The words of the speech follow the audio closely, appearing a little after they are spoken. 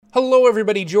Hello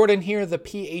everybody, Jordan here. The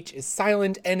PH is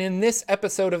silent, and in this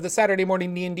episode of the Saturday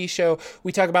Morning D&D show,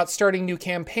 we talk about starting new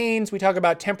campaigns, we talk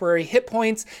about temporary hit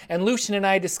points, and Lucian and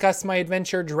I discuss my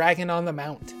adventure Dragon on the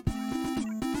Mount.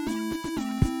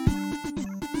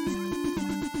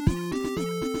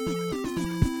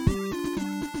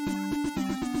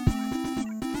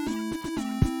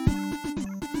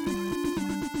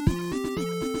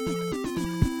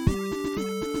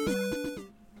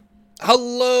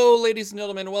 Hello, ladies and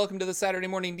gentlemen. Welcome to the Saturday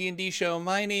Morning D&D show.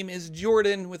 My name is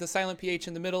Jordan with a silent PH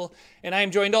in the middle, and I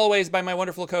am joined always by my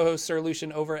wonderful co-host, Sir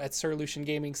Lucian, over at Sir Lucian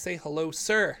Gaming. Say hello,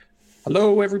 sir.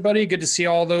 Hello, everybody. Good to see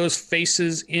all those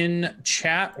faces in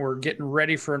chat. We're getting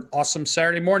ready for an awesome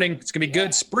Saturday morning. It's going to be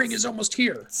good. Spring is almost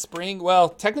here. Spring, well,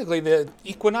 technically the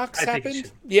equinox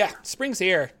happened. Yeah, spring's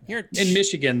here. Here in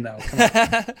Michigan, though. Come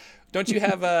on. Don't you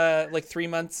have like 3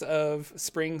 months of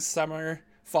spring, summer,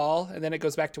 fall, and then it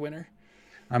goes back to winter?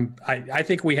 I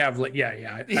think we have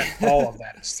all of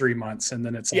that is 3 months, and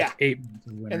then it's like 8 months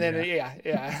of winter. And then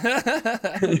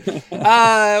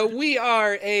we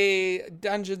are a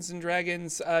Dungeons and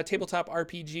Dragons tabletop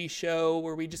RPG show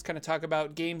where we just kind of talk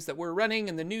about games that we're running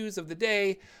and the news of the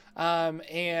day.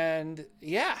 And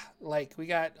yeah, like we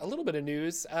got a little bit of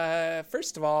news.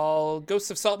 First of all, Ghosts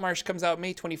of Saltmarsh comes out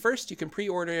May 21st. You can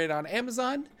pre-order it on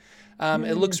Amazon.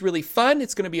 It looks really fun.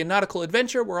 It's going to be a nautical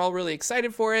adventure. We're all really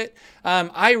excited for it.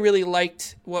 I really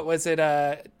liked,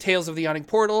 Tales of the Yawning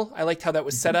Portal. I liked how that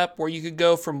was set up, where you could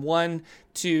go from 1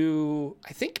 to,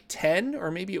 I think, 10,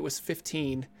 or maybe it was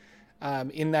 15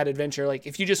 in that adventure. Like,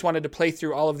 if you just wanted to play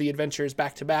through all of the adventures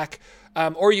back to back,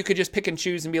 or you could just pick and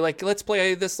choose and be like, let's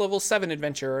play this level 7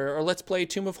 adventure, or let's play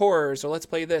Tomb of Horrors, or let's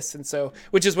play this. And so,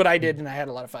 which is what I did, and I had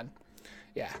a lot of fun.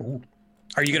 Yeah. Cool.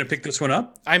 Are you going to pick this one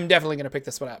up? I'm definitely going to pick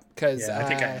this one up because I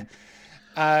think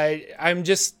I'm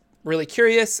just really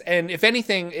curious. And if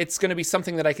anything, it's going to be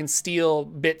something that I can steal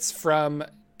bits from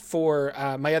for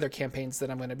my other campaigns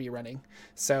that I'm going to be running.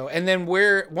 So, and then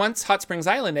once Hot Springs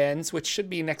Island ends, which should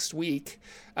be next week,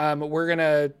 we're going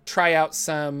to try out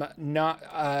some non-D&D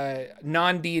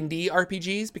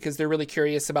RPGs because they're really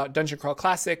curious about Dungeon Crawl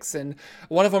Classics. And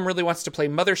one of them really wants to play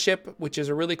Mothership, which is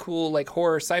a really cool like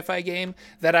horror sci-fi game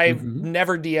that I've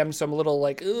never DM'd. So I'm a little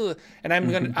like, ugh. And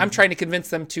I'm trying to convince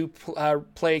them to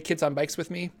play Kids on Bikes with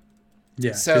me.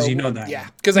 Yeah, because you know that. Yeah,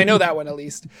 because I know that one at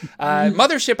least.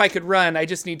 Mothership I could run. I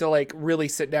just need to like really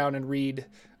sit down and read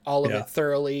all of it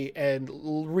thoroughly and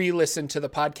re-listen to the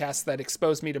podcast that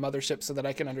exposed me to Mothership so that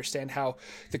I can understand how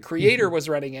the creator was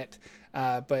running it.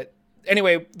 But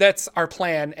anyway, that's our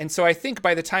plan. And so I think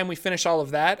by the time we finish all of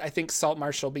that, I think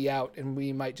Saltmarsh will be out and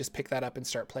we might just pick that up and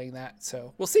start playing that.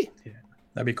 So we'll see. Yeah.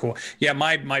 That'd be cool. Yeah,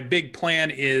 my big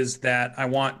plan is that I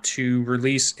want to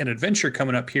release an adventure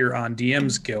coming up here on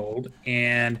DM's Guild,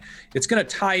 and it's going to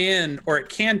tie in, or it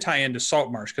can tie into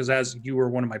Saltmarsh, because as you were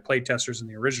one of my play testers in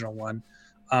the original one,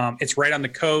 it's right on the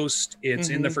coast. It's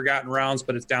in the Forgotten Realms,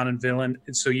 but it's down in Villain,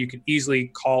 and so you can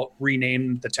easily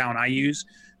rename the town I use,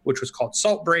 which was called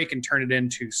Saltbreak, and turn it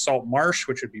into Saltmarsh,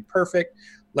 which would be perfect.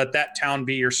 Let that town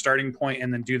be your starting point,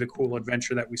 and then do the cool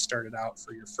adventure that we started out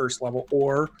for your first level,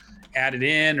 or add it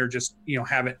in, or just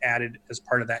have it added as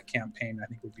part of that campaign. I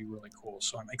think would be really cool.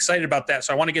 So I'm excited about that.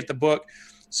 So I want to get the book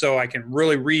so I can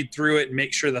really read through it and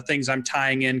make sure the things I'm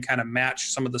tying in kind of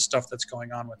match some of the stuff that's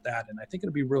going on with that. And I think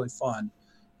it'll be really fun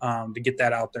to get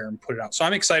that out there and put it out. So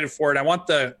I'm excited for it. I want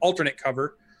the alternate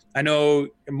cover. I know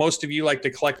most of you like to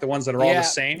collect the ones that are all the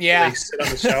same. Yeah. They sit on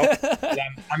the shelf.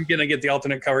 I'm going to get the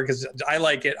alternate cover because I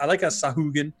like it. I like a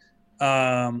Sahuagin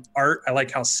art. I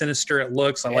like how sinister it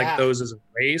looks. I like those as a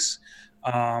race.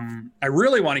 I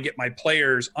really want to get my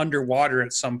players underwater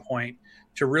at some point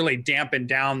to really dampen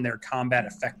down their combat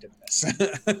effectiveness,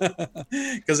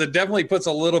 because it definitely puts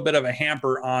a little bit of a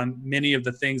hamper on many of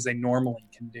the things they normally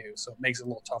can do. So it makes it a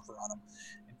little tougher on them.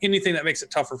 Anything that makes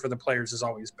it tougher for the players is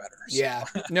always better. So. Yeah.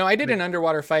 No, I did an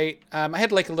underwater fight. I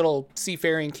had like a little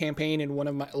seafaring campaign in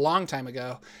a long time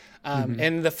ago.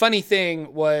 And the funny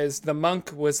thing was the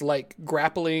monk was like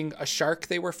grappling a shark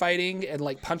they were fighting and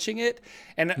like punching it.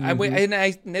 And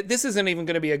this isn't even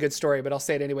going to be a good story, but I'll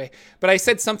say it anyway. But I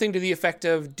said something to the effect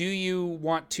of, do you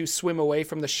want to swim away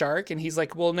from the shark? And he's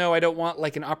like, well, no, I don't want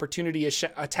like an opportunity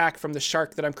attack from the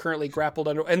shark that I'm currently grappled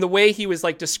under. And the way he was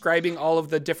like describing all of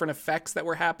the different effects that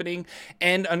were happening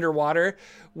and underwater,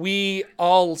 we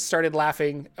all started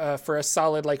laughing for a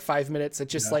solid like 5 minutes at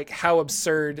just like how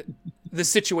absurd the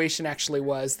situation actually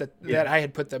was that I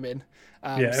had put them in.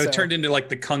 It turned into like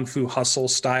the Kung Fu Hustle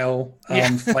style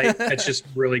fight. It's just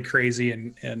really crazy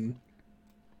and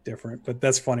different, but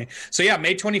that's funny. So yeah,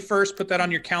 May 21st, put that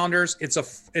on your calendars. It's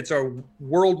a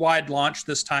worldwide launch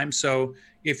this time. So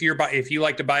if you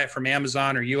like to buy it from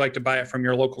Amazon, or you like to buy it from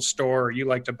your local store, or you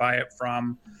like to buy it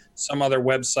from some other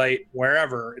website,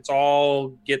 wherever, it's all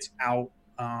gets out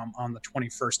on the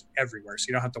 21st everywhere. So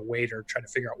you don't have to wait or try to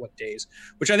figure out what days,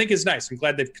 which I think is nice. I'm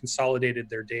glad they've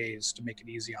consolidated their days to make it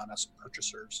easy on us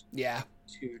purchasers. Yeah.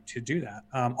 To do that.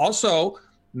 Also,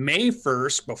 May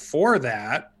 1st, before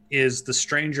that, is the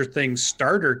Stranger Things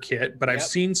starter kit, but I've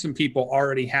seen some people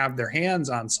already have their hands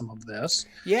on some of this.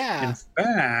 Yeah. In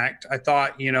fact, I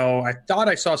thought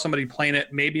I saw somebody playing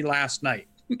it maybe last night.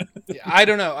 I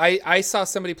don't know. I saw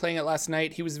somebody playing it last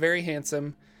night. He was very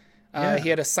handsome. He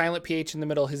had a silent PH in the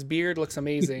middle. His beard looks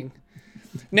amazing.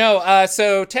 No,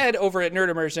 so Ted over at Nerd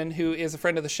Immersion, who is a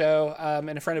friend of the show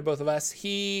and a friend of both of us,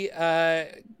 he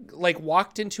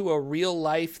walked into a real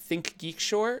life Think Geek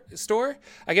store.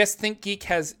 I guess Think Geek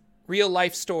has real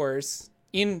life stores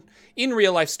in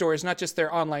real life stores, not just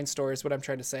their online stores, what I'm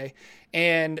trying to say.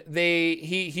 And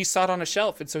he saw it on a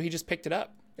shelf, and so he just picked it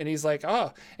up. And he's like,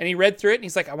 oh, and he read through it, and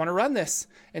he's like, I want to run this.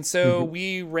 And so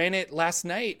we ran it last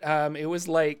night. It was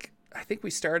like, I think we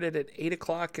started at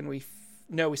 8:00 and we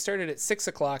started at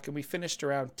 6:00 and we finished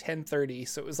around 10:30.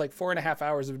 So it was like 4.5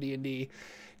 hours of D&D.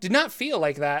 Did not feel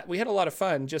like that. We had a lot of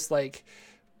fun, just like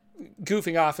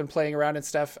goofing off and playing around and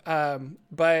stuff.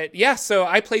 But yeah, so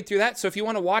I played through that. So if you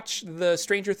want to watch the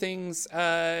Stranger Things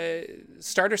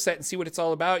starter set and see what it's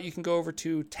all about, you can go over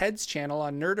to Ted's channel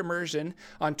on Nerd Immersion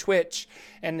on Twitch,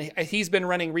 and he's been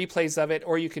running replays of it,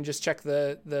 or you can just check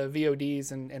the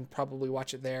VODs and probably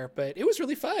watch it there. But it was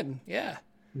really fun. Yeah.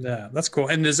 Yeah, that's cool.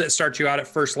 And does it start you out at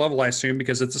first level, I assume,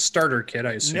 because it's a starter kit,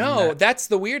 I assume? No, that's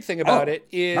the weird thing about it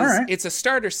is it's a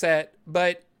starter set,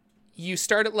 but you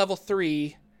start at level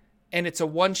 3 and it's a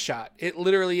one shot. It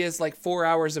literally is like 4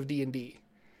 hours of D&D.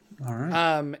 All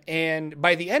right. And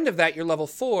by the end of that, you're level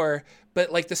 4, but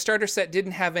like the starter set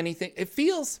didn't have anything. It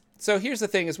feels, so here's the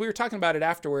thing, is we were talking about it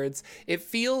afterwards. It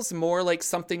feels more like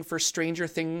something for Stranger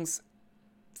Things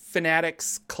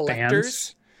fanatics, collectors.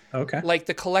 Fans? Okay. Like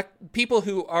the people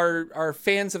who are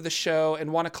fans of the show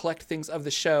and want to collect things of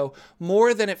the show,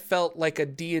 more than it felt like a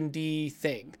D&D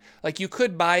thing. Like you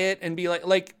could buy it and be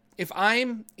like if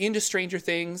I'm into Stranger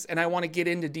Things and I want to get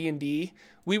into D&D,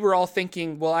 we were all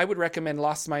thinking, well, I would recommend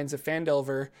Lost Mines of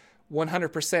Phandelver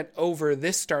 100% over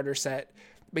this starter set,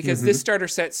 because this starter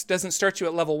set doesn't start you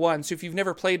at level 1. So if you've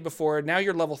never played before, now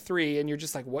you're level 3 and you're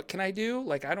just like, what can I do?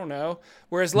 Like, I don't know.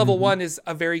 Whereas level 1 is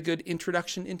a very good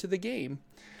introduction into the game.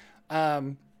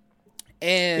 And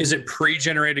is it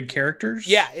pre-generated characters?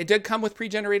 Yeah, it did come with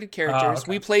pre-generated characters.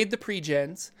 We played the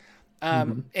pre-gens.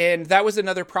 And that was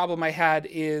another problem I had,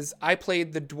 is I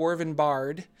played the Dwarven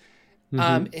Bard,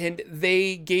 and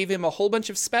they gave him a whole bunch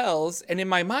of spells. And in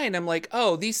my mind, I'm like,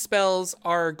 oh, these spells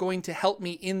are going to help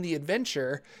me in the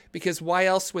adventure, because why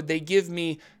else would they give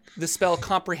me the spell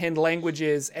Comprehend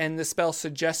Languages and the spell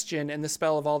Suggestion and the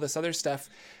spell of all this other stuff?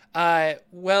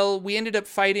 Well, we ended up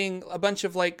fighting a bunch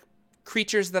of like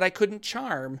creatures that I couldn't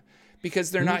charm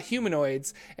because they're not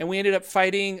humanoids. And we ended up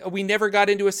fighting, we never got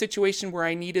into a situation where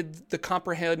I needed the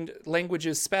Comprehend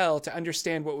Languages spell to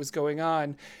understand what was going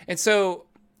on. And so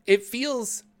it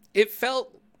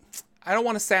felt, I don't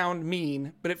want to sound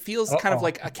mean, but it feels kind of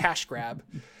like a cash grab.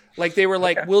 Like they were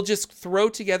like, we'll just throw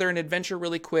together an adventure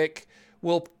really quick.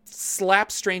 We'll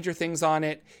slap Stranger Things on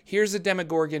it. Here's a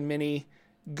Demogorgon mini,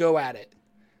 go at it.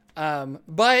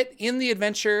 But in the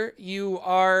adventure, you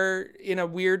are in a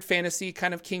weird fantasy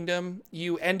kind of kingdom.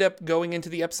 You end up going into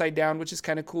the Upside Down, which is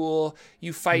kind of cool.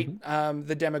 You fight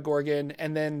the Demogorgon,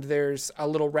 and then there's a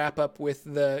little wrap up with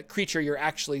the creature you're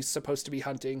actually supposed to be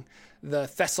hunting, the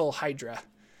Thessal Hydra.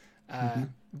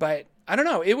 But I don't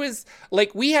know. It was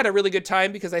like, we had a really good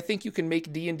time, because I think you can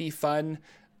make D&D fun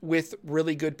with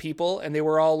really good people, and they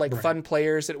were all like fun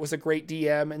players. It was a great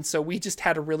DM, and so we just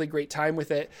had a really great time with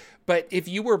it. But if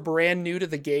you were brand new to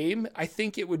the game, I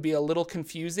think it would be a little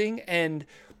confusing. And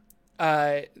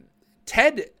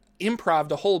Ted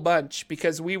improv'd a whole bunch,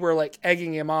 because we were like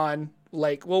egging him on,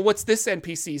 like, well, what's this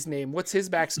NPC's name? What's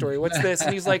his backstory? What's this?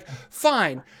 And he's like,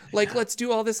 fine, like, let's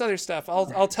do all this other stuff.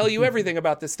 I'll tell you everything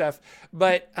about this stuff.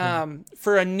 But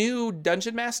for a new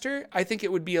dungeon master, I think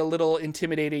it would be a little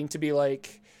intimidating to be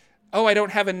like, oh, I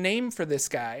don't have a name for this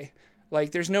guy.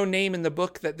 Like, there's no name in the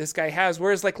book that this guy has.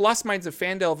 Whereas like Lost Mines of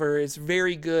Phandelver is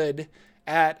very good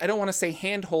at, I don't want to say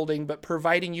hand holding, but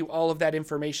providing you all of that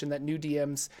information that new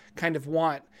DMs kind of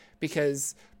want,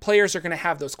 because players are going to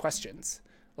have those questions.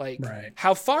 Like,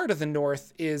 how far to the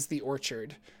north is the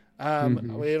orchard?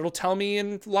 It'll tell me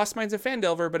in Lost Mines of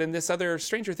Phandelver, but in this other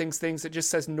Stranger Things, it just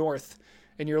says north.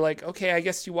 and you're like, okay, I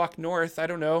guess you walk north. I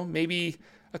don't know, maybe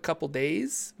a couple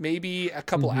days, maybe a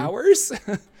couple hours.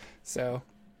 So,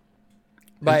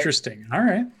 but interesting. All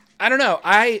right. I don't know.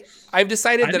 I've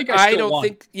decided that I don't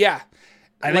think. Yeah,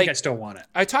 I think I still want it.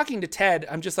 I talking to Ted.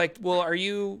 I'm just like, well, are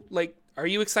you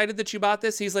excited that you bought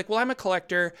this? He's like, well, I'm a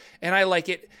collector and I like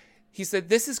it. He said,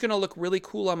 this is going to look really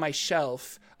cool on my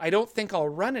shelf. I don't think I'll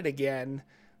run it again,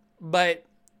 but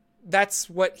that's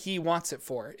what he wants it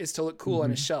for, is to look cool on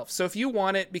his shelf. So if you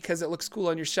want it because it looks cool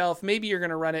on your shelf, maybe you're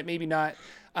going to run it, maybe not.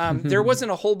 There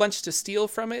wasn't a whole bunch to steal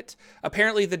from it.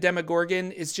 Apparently the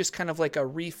Demogorgon is just kind of like a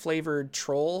reflavored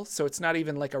troll. So it's not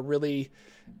even like a really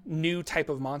new type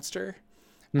of monster.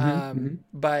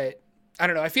 But I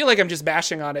don't know. I feel like I'm just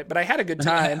bashing on it, but I had a good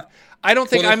time. I don't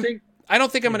think I'm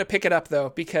going to pick it up though,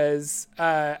 because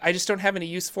I just don't have any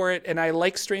use for it. And I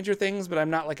like Stranger Things, but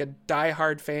I'm not like a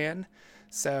diehard fan.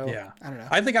 So yeah, I don't know.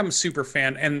 I think I'm a super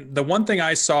fan. And the one thing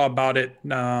I saw about it,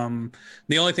 the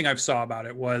only thing I saw about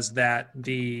it was that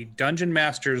the Dungeon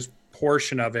Masters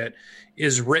portion of it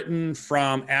is written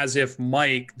from as if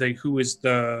Mike, who is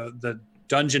the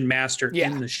Dungeon Master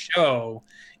in the show,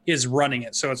 is running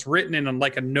it. So it's written in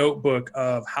like a notebook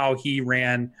of how he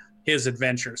ran his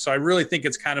adventure. So I really think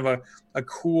it's kind of a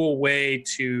cool way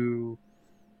to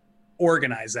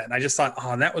organize that. And I just thought,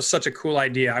 oh, that was such a cool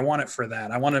idea. I want it for that.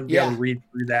 I want to be able to read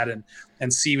through that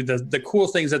and see the cool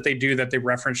things that they do, that they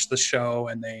reference the show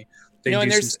and they do.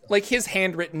 And there's like his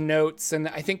handwritten notes. And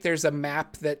I think there's a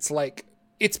map that's like,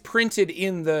 it's printed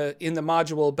in the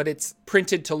module, but it's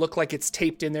printed to look like it's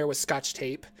taped in there with Scotch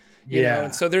tape. You know?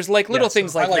 And so there's like little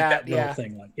things like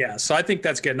that. So I think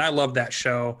that's good. And I love that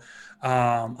show.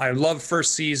 I loved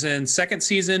first season. Second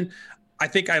season, I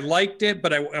think I liked it,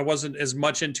 but I wasn't as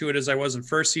much into it as I was in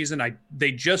first season.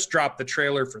 They just dropped the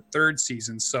trailer for third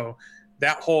season. So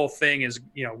that whole thing is,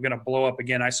 going to blow up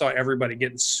again. I saw everybody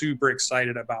getting super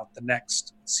excited about the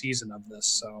next season of this.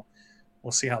 So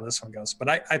we'll see how this one goes. But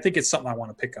I think it's something I want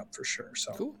to pick up for sure.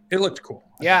 So cool. It looked cool.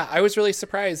 I was really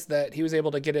surprised that he was able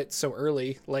to get it so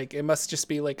early. Like, it must just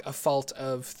be like a fault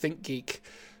of ThinkGeek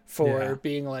for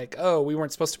being like, oh, we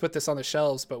weren't supposed to put this on the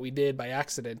shelves, but we did by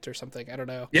accident or something. I don't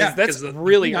know. Yeah, that's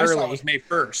really early. I saw it was May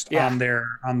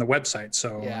 1st on the website.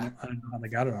 So I don't know how they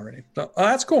got it already. So,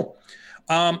 that's cool.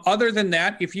 Other than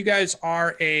that, if you guys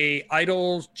are a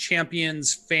Idle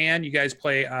Champions fan, you guys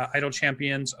play Idle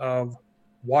Champions of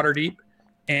Waterdeep.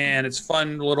 And it's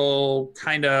fun little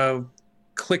kind of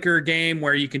clicker game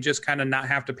where you can just kind of not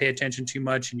have to pay attention too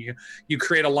much, and you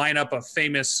create a lineup of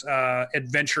famous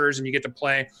adventurers and you get to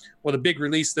play. Well, the big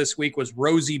release this week was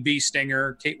Rosie B.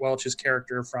 Stinger, Kate Welch's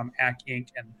character from ACK Inc.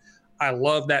 And I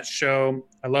love that show.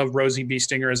 I love Rosie B.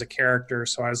 Stinger as a character.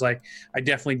 So I was like, I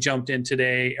definitely jumped in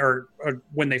today, or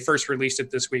when they first released it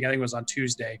this week, I think it was on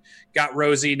Tuesday, got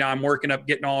Rosie. Now I'm working up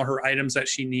getting all her items that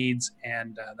she needs.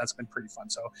 And that's been pretty fun.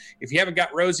 So if you haven't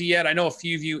got Rosie yet, I know a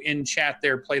few of you in chat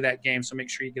there play that game. So make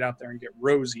sure you get out there and get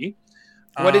Rosie.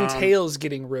 What entails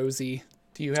getting Rosie?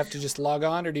 Do you have to just log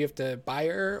on, or do you have to buy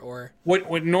her? Or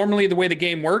what normally the way the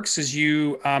game works is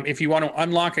you, if you want to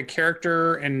unlock a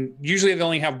character, and usually they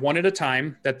only have one at a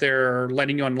time that they're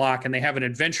letting you unlock, and they have an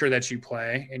adventure that you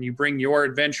play, and you bring your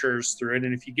adventures through it.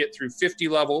 And if you get through 50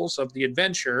 levels of the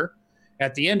adventure,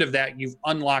 at the end of that, you've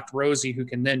unlocked Rosie, who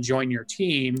can then join your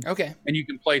team. Okay. And you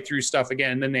can play through stuff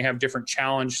again. And then they have different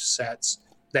challenge sets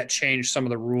that change some of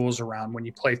the rules around when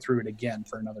you play through it again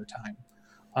for another time.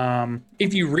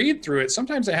 If you read through it,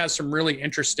 sometimes it has some really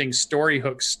interesting story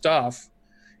hook stuff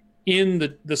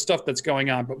in the stuff that's going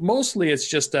on, but mostly it's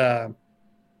just a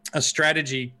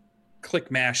strategy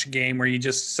click mash game where you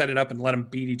just set it up and let them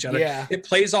beat each other. Yeah. It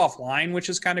plays offline, which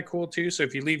is kind of cool too. So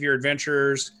if you leave your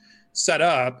adventures set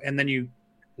up and then you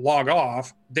log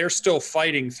off, they're still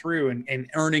fighting through and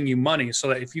earning you money, so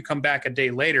that if you come back a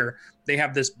day later, they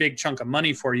have this big chunk of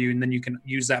money for you, and then you can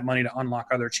use that money to unlock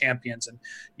other champions, and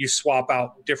you swap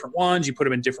out different ones, you put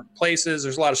them in different places.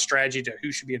 There's a lot of strategy to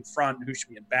who should be in front and who should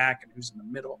be in back and who's in the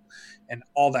middle and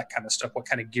all that kind of stuff, what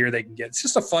kind of gear they can get. It's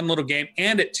just a fun little game,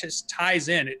 and it just ties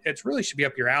in. It really should be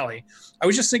up your alley. I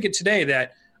was just thinking today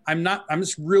that I'm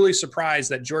just really surprised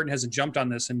that Jordan hasn't jumped on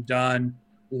this and done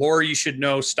lore you should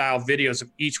know style videos of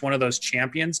each one of those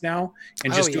champions now,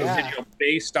 and just do a video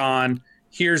based on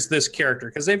here's this character,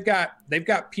 because they've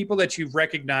got people that you've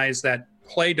recognized that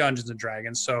play Dungeons and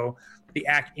Dragons. So the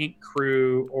ACK Inc.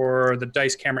 crew or the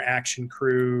Dice Camera Action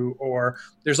crew, or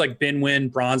there's like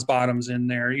Binwin, Bronze Bottoms in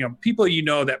there, people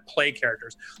that play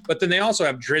characters. But then they also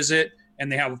have Drizzt, and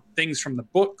they have things from the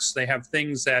books. They have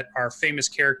things that are famous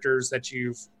characters that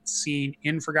you've seen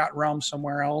in Forgotten Realms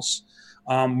somewhere else.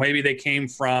 Maybe they came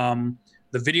from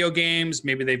the video games.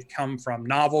 Maybe they've come from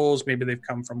novels. Maybe they've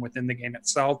come from within the game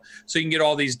itself. So you can get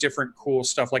all these different cool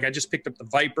stuff. Like I just picked up the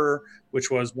Viper,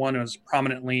 which was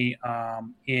prominently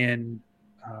in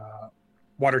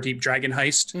Waterdeep Dragon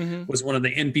Heist, was one of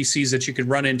the NPCs that you could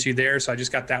run into there. So I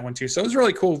just got that one too. So it was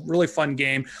really cool, really fun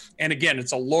game. And again,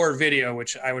 it's a lore video,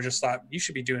 which I would just thought you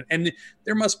should be doing. And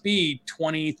there must be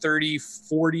 20, 30,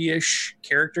 40-ish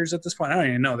characters at this point. I don't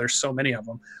even know. There's so many of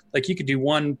them. Like you could do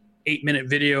 1 8-minute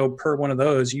video per one of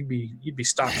those. You'd be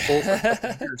stocked full for a couple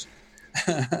of years.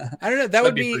 I don't know. That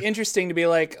would be interesting to be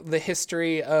like the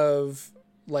history of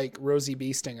like Rosie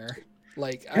Beestinger.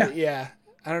 Like,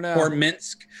 I don't know. Or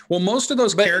Minsk. Well, most of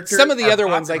those characters. Some of the other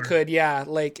ones I could,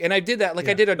 like, and I did that. Like,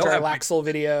 I did a Jarlaxle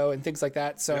video and things like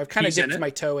that. So I've kind of dipped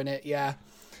my toe in it. Yeah.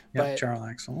 But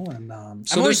Jarlaxle. And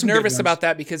so I'm always nervous about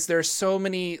that because there's so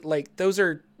many, like, those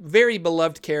are very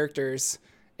beloved characters.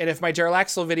 And if my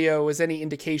Jarlaxle video was any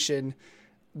indication,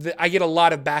 I get a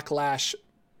lot of backlash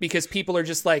because people are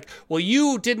just like, well,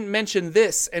 you didn't mention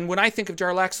this. And when I think of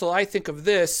Jarlaxle, I think of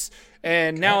this.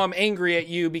 And now I'm angry at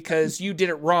you because you did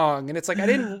it wrong. And it's like, I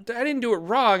didn't do it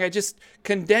wrong. I just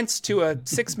condensed to a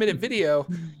 6-minute video.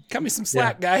 Cut me some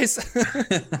slack, guys.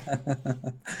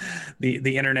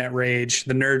 The internet rage,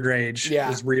 the nerd rage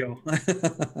is real.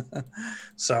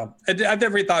 So I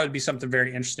definitely thought it'd be something very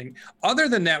interesting. Other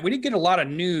than that, we didn't get a lot of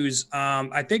news.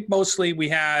 I think mostly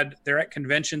they're at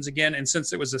conventions again. And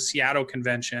since it was a Seattle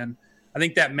convention, I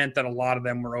think that meant that a lot of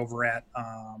them were over at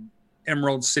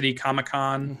Emerald City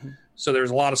Comic-Con. So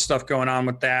there's a lot of stuff going on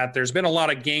with that. There's been a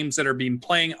lot of games that are being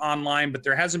playing online, but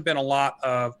there hasn't been a lot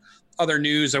of other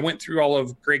news. I went through all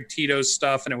of Greg Tito's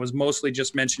stuff, and it was mostly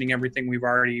just mentioning everything we've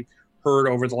already heard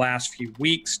over the last few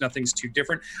weeks. Nothing's too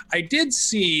different. I did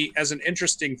see as an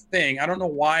interesting thing, I don't know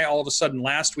why all of a sudden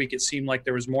last week it seemed like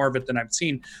there was more of it than I've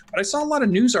seen, but I saw a lot of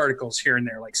news articles here and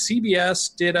there. Like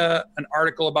CBS did an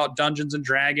article about Dungeons and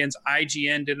Dragons.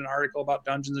 IGN did an article about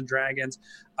Dungeons and Dragons.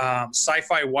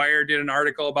 Sci-Fi Wire did an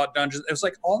article about Dungeons. It was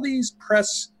like all these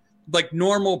press, like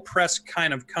normal press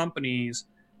kind of companies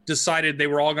decided they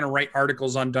were all going to write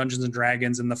articles on Dungeons and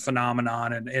Dragons and the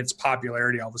phenomenon and its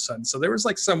popularity all of a sudden. So there was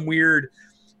like some weird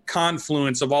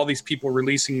confluence of all these people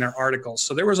releasing their articles.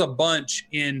 So there was a bunch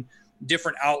in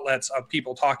different outlets of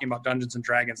people talking about Dungeons and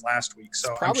Dragons last week. So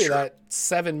it's probably that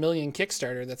 7 million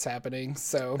Kickstarter that's happening.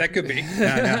 So that could be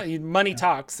money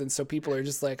talks. And so people are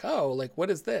just like, oh, like,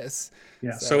 what is this?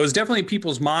 Yeah. So it was definitely in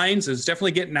people's minds. It's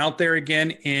definitely getting out there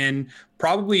again. And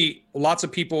probably lots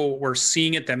of people were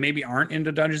seeing it that maybe aren't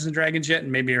into Dungeons and Dragons yet.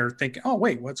 And maybe are thinking, oh,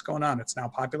 wait, what's going on? It's now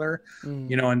popular,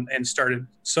 and started.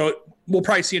 So we'll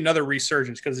probably see another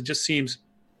resurgence because it just seems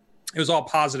it was all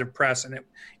positive press and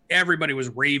everybody was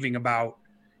raving about,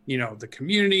 the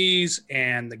communities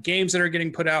and the games that are getting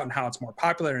put out and how it's more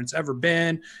popular than it's ever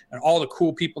been and all the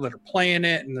cool people that are playing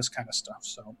it and this kind of stuff.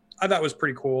 So I thought it was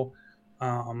pretty cool.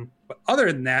 But other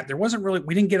than that,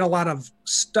 we didn't get a lot of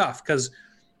stuff because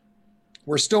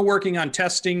we're still working on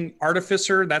testing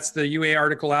Artificer. That's the UA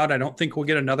article out. I don't think we'll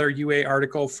get another UA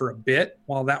article for a bit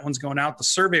while that one's going out. The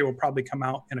survey will probably come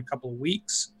out in a couple of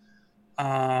weeks.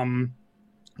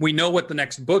 We know what the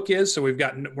next book is, so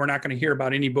we're not going to hear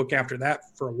about any book after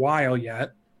that for a while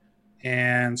yet.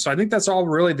 And so I think that's all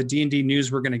really the D&D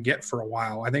news we're going to get for a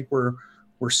while. I think we're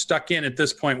stuck in at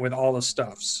this point with all the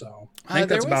stuff. So I think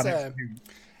that's about it.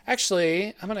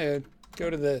 Actually, I'm going to go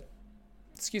to the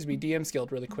DM's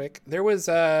Guild really quick. There was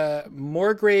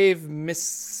Morgrave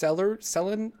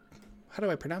Miscellany. How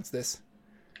do I pronounce this?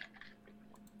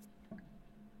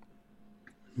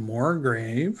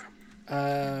 Morgrave.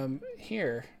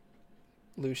 Here,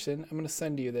 Lucian, I'm going to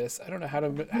send you this. I don't know how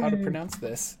to pronounce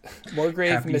this.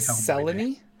 Morgrave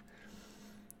Miscellany.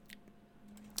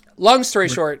 Long story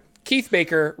short, Keith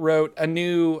Baker wrote a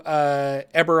new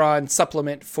Eberron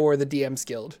supplement for the DM's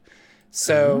Guild.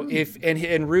 So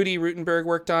and Rudy Rutenberg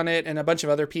worked on it and a bunch of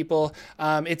other people.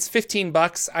 It's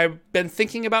 $15. I've been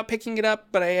thinking about picking it up,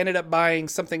 but I ended up buying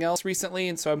something else recently.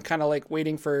 And so I'm kind of like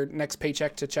waiting for next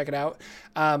paycheck to check it out.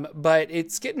 But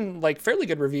it's getting like fairly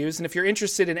good reviews. And if you're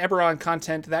interested in Eberron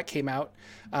content, that came out.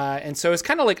 And so it's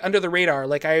kind of like under the radar.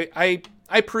 Like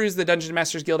I peruse the Dungeon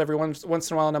Masters Guild every once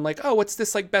in a while, and I'm like, oh, what's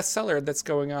this like bestseller that's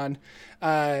going on?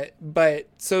 But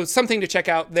so something to check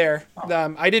out there.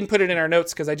 I didn't put it in our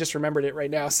notes because I just remembered it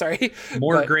right now. Sorry.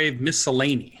 Morgrave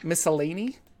Miscellany.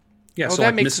 Miscellany? Yeah, so that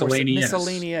like makes miscellaneous.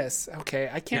 Miscellaneous. Okay,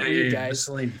 I can't read, guys.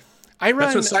 Miscellany.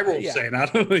 That's what Cyril was saying. I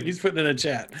don't know. He's putting it in the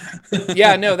chat.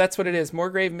 Yeah, no, that's what it is.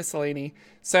 Morgrave Miscellany.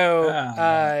 So,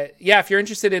 if you're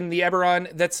interested in the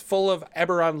Eberron, that's full of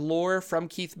Eberron lore from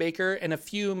Keith Baker and a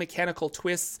few mechanical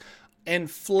twists and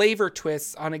flavor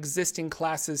twists on existing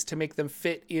classes to make them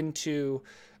fit into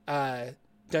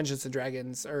Dungeons and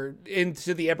Dragons or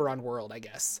into the Eberron world, I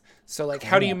guess. So like,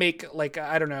 how do you make like,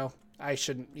 I don't know. I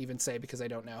shouldn't even say because I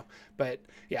don't know, but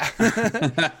yeah.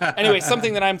 Anyway,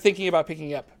 something that I'm thinking about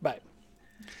picking up, but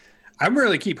I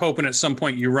really keep hoping at some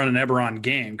point you run an Eberron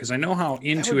game because I know how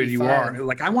into it you are.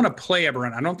 Like, I want to play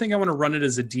Eberron. I don't think I want to run it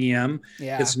as a DM.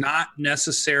 Yeah. It's not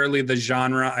necessarily the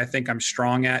genre I think I'm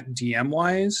strong at DM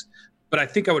wise, but I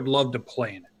think I would love to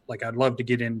play in it. Like, I'd love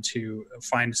to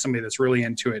find somebody that's really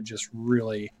into it, just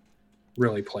really,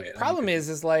 really play it. Problem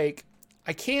is like,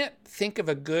 I can't think of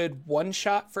a good one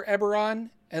shot for Eberron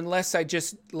unless I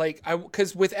just like,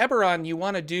 because with Eberron, you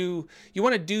want to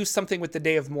do something with the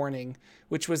Day of Mourning,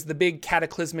 which was the big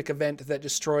cataclysmic event that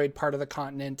destroyed part of the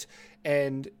continent.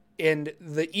 And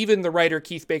even the writer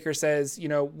Keith Baker says, you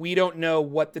know, we don't know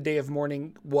what the Day of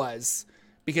Mourning was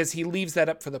because he leaves that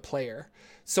up for the player.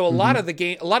 So a lot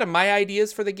of my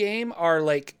ideas for the game are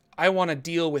like, I want to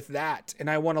deal with that. And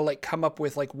I want to like come up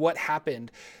with like what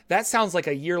happened. That sounds like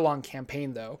a year-long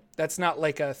campaign though. That's not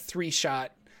like a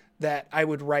 3-shot that I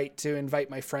would write to invite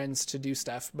my friends to do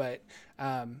stuff. But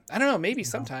I don't know, maybe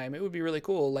sometime it would be really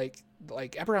cool. Like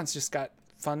Eberron's just got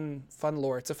fun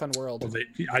lore. It's a fun world. Well,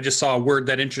 I just saw a word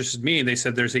that interested me. They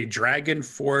said there's a Dragon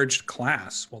Forged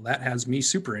class. Well, that has me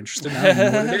super interested. I don't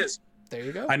know what it is. There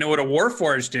you go. I know what a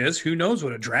Warforged is. Who knows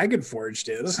what a Dragon Forged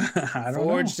is? I don't know.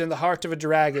 Forged in the heart of a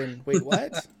dragon. Wait,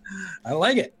 what? I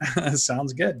like it.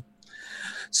 Sounds good.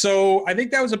 So I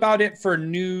think that was about it for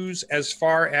news as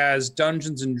far as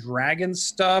Dungeons and Dragons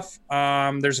stuff.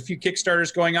 There's a few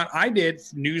Kickstarters going on. I did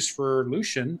news for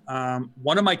Lucian.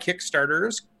 One of my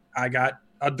Kickstarters, I got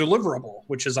a deliverable,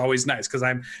 which is always nice because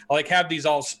I like have these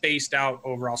all spaced out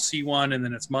over. I'll see one and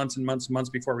then it's months and months and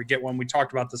months before we get one. We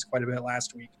talked about this quite a bit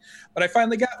last week, but I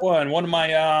finally got one. One of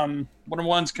my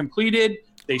one's completed.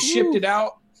 They shipped it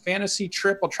out. Fantasy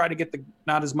Trip. I'll try to get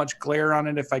not as much glare on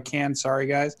it if I can. Sorry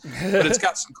guys, but it's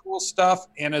got some cool stuff.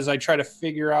 And as I try to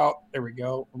figure out, there we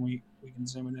go. When we can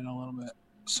zoom it in a little bit.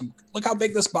 Look how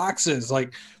big this box is.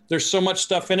 Like, there's so much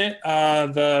stuff in it.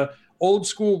 The old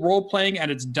school role playing at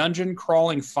its dungeon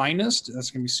crawling finest. That's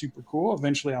gonna be super cool.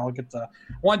 Eventually I want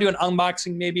to do an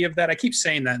unboxing maybe of that. I keep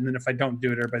saying that, and then if I don't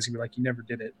do it, everybody's gonna be like, you never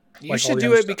did it. You should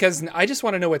do it because I just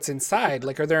want to know what's inside.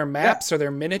 Like, are there maps? Are there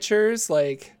miniatures?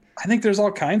 Like, I think there's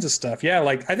all kinds of stuff. Yeah,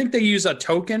 like I think they use a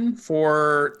token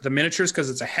for the miniatures because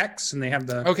it's a hex, and they have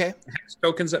the hex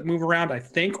tokens that move around, I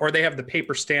think, or they have the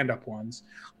paper stand-up ones.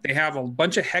 They have a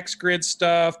bunch of hex grid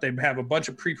stuff. They have a bunch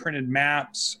of pre-printed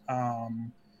maps.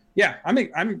 Yeah,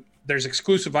 there's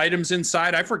exclusive items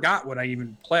inside. I forgot what I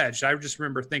even pledged. I just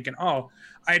remember thinking,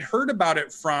 I'd heard about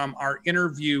it from our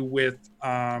interview with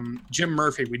Jim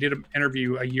Murphy. We did an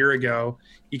interview a year ago.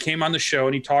 He came on the show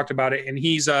and he talked about it. And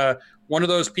he's one of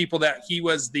those people that he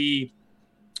was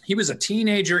a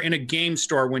teenager in a game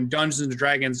store when Dungeons and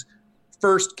Dragons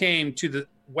first came to the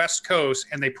West Coast,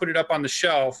 and they put it up on the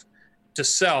shelf to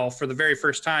sell for the very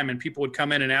first time. And people would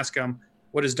come in and ask him,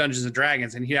 what is Dungeons and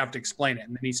Dragons? And he'd have to explain it.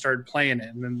 And then he started playing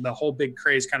it. And then the whole big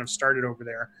craze kind of started over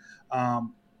there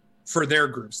for their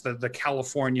groups. The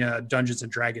California Dungeons and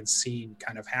Dragons scene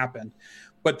kind of happened.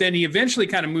 But then he eventually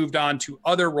kind of moved on to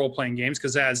other role-playing games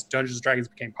because as Dungeons and Dragons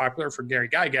became popular for Gary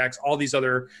Gygax, all these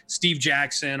other Steve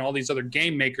Jackson, all these other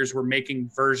game makers were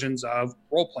making versions of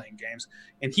role-playing games.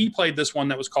 And he played this one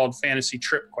that was called Fantasy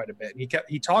Trip quite a bit. And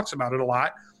he talks about it a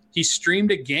lot. He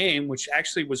streamed a game, which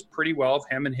actually was pretty well of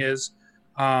him and his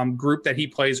group that he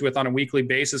plays with on a weekly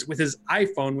basis with his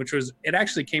iPhone, it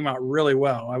actually came out really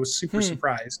well. I was super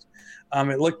surprised.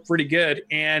 It looked pretty good,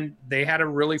 and they had a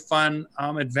really fun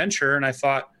adventure. And I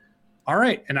thought, all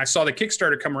right. And I saw the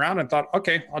Kickstarter come around and thought,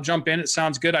 okay, I'll jump in. It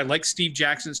sounds good. I like Steve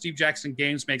Jackson. Steve Jackson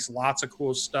Games makes lots of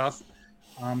cool stuff.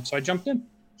 So I jumped in.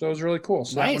 So it was really cool.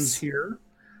 So That one's here.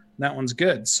 That one's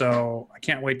good. So I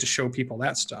can't wait to show people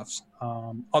that stuff.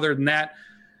 Other than that,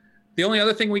 the only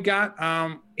other thing we got,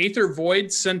 Aether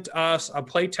Void sent us a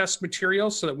playtest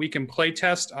material so that we can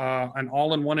playtest an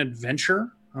all-in-one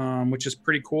adventure, which is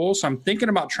pretty cool. So I'm thinking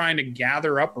about trying to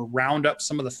gather up or round up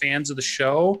some of the fans of the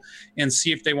show and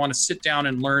see if they want to sit down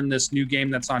and learn this new game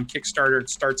that's on Kickstarter. It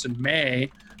starts in May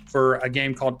for a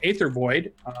game called Aether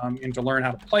Void, and to learn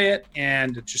how to play it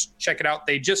and to just check it out.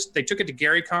 They took it to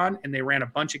GaryCon and they ran a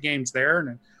bunch of games there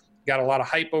and got a lot of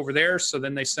hype over there. So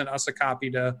then they sent us a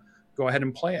copy to go ahead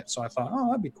and play it. So I thought,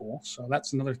 that'd be cool. So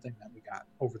that's another thing that we got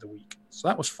over the week. So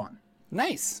that was fun.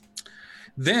 Nice.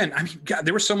 Then, God,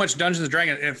 there was so much Dungeons and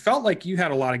Dragons. It felt like you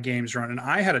had a lot of games running.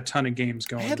 I had a ton of games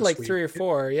going. I had like 3 or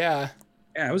 4. Yeah.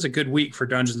 Yeah. It was a good week for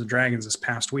Dungeons and Dragons this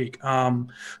past week.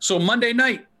 So Monday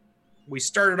night, we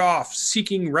started off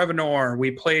Seeking Revenor.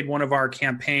 We played one of our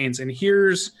campaigns, and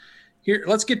here's here,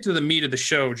 let's get to the meat of the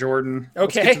show, Jordan. Okay.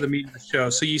 Let's get to the meat of the show.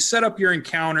 So you set up your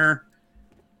encounter,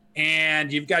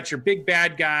 and you've got your big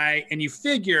bad guy, and you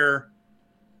figure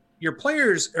your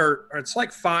players are it's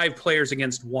like 5 players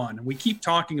against 1. And we keep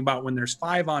talking about when there's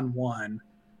 5 on 1,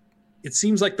 it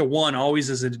seems like the 1 always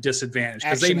is at a disadvantage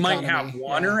because they might have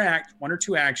one or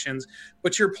 2 actions,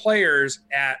 but your players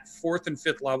at 4th and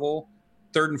 5th level,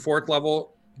 3rd and 4th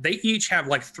level, they each have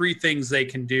like 3 things they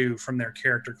can do from their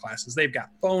character classes. They've got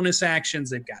bonus actions,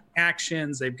 they've got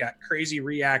actions, they've got crazy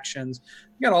reactions.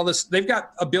 You got all this. They've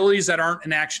got abilities that aren't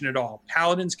an action at all.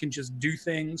 Paladins can just do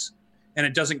things, and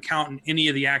it doesn't count in any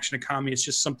of the action economy. It's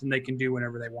just something they can do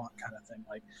whenever they want, kind of thing.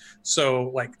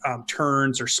 Like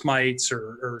turns or smites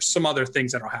or some other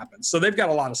things that'll happen. So they've got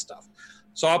a lot of stuff.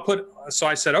 So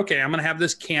I said, okay, I'm going to have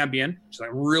this Cambion, which is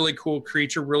a really cool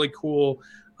creature, really cool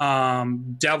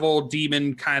devil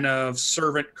demon kind of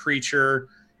servant creature,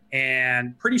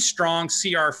 and pretty strong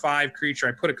CR5 creature.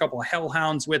 I put a couple of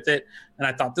hellhounds with it, and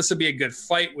I thought this would be a good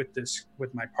fight with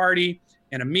my party.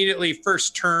 And immediately,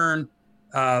 first turn,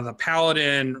 the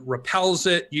paladin repels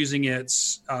it using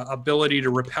its ability to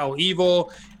repel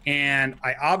evil, and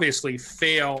I obviously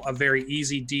fail a very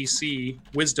easy DC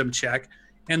wisdom check,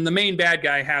 and the main bad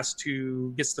guy gets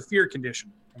the fear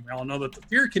condition. And we all know that the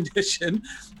fear condition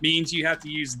means you have to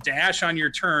use dash on your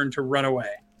turn to run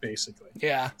away, basically.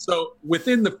 Yeah. So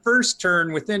within the first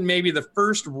turn, within maybe the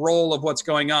first roll of what's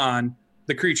going on,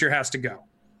 the creature has to go.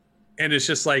 And it's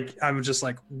just like, I'm just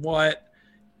like, what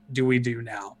do we do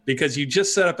now? Because you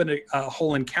just set up a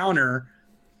whole encounter,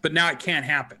 but now it can't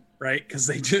happen, right? Because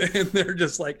they're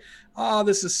just like, oh,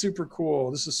 this is super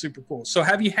cool. This is super cool. So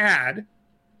have you had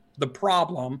the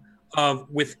problem of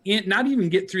not even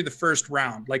get through the first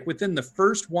round, like within the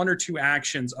first 1 or 2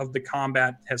 actions of the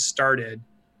combat has started,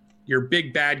 your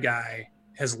big bad guy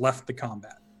has left the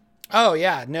combat? Oh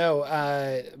yeah, no.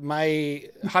 My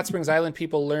Hot Springs Island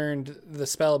people learned the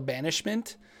spell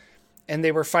Banishment, and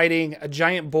they were fighting a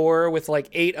giant boar with like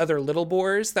 8 other little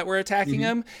boars that were attacking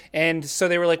them. And so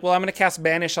they were like, well, I'm going to cast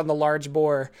Banish on the large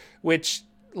boar, which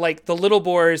like the little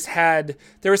boars there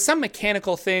was some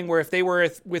mechanical thing where if they were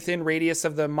within radius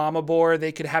of the mama boar,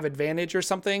 they could have advantage or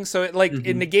something. So it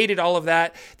it negated all of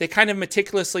that. They kind of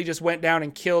meticulously just went down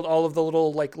and killed all of the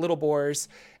little boars.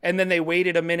 And then they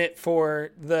waited a minute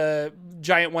for the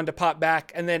giant one to pop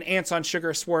back. And then Ants on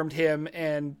Sugar swarmed him.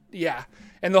 And yeah.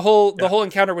 And the whole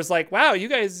encounter was like, wow, you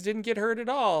guys didn't get hurt at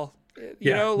all.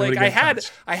 You know, like I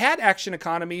had action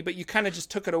economy, but you kind of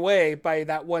just took it away by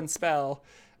that one spell.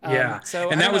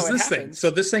 So and that was this thing. So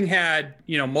this thing had,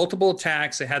 multiple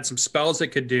attacks. It had some spells it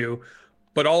could do,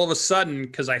 but all of a sudden,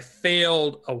 because I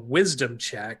failed a wisdom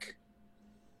check,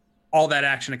 all that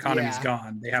action economy is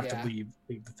gone. They have to leave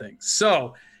the thing.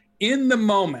 So in the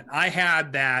moment, I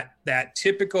had that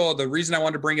typical. The reason I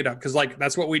wanted to bring it up, because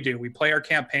that's what we do. We play our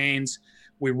campaigns,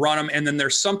 we run them, and then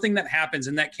there's something that happens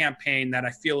in that campaign that I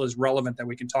feel is relevant that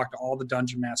we can talk to all the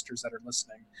dungeon masters that are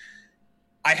listening.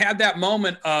 I had that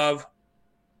moment of,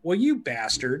 well, you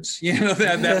bastards,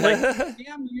 that like,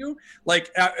 damn you. Like,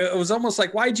 it was almost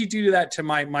like, why'd you do that to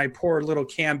my poor little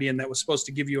Cambion that was supposed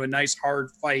to give you a nice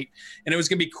hard fight? And it was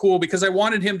going to be cool because I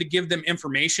wanted him to give them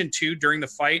information too during the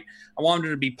fight. I wanted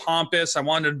him to be pompous. I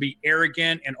wanted him to be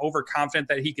arrogant and overconfident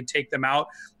that he could take them out.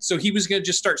 So he was going to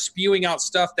just start spewing out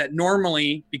stuff that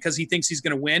normally, because he thinks he's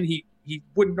going to win, he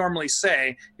wouldn't normally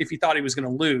say if he thought he was going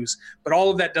to lose. But all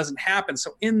of that doesn't happen.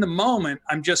 So in the moment,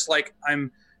 I'm just like,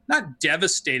 I'm not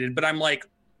devastated, but I'm like,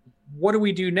 what do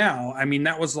we do now? I mean,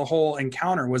 that was the whole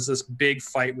encounter, was this big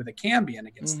fight with a Cambion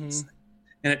against this thing.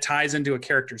 And it ties into a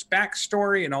character's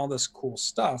backstory and all this cool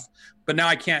stuff. But now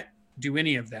I can't do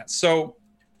any of that. So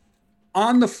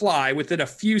on the fly, within a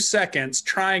few seconds,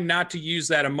 trying not to use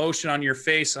that emotion on your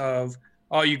face of,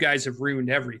 oh, you guys have ruined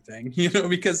everything,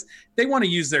 because they want to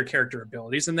use their character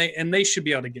abilities and they should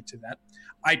be able to get to that.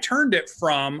 I turned it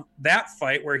from that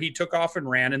fight where he took off and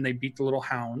ran and they beat the little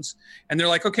hounds. And they're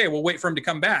like, okay, we'll wait for him to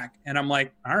come back. And I'm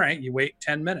like, all right, you wait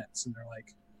 10 minutes. And they're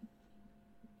like,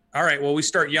 all right, well, we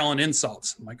start yelling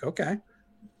insults. I'm like, okay,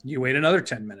 you wait another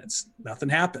 10 minutes. Nothing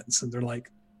happens. And they're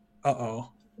like,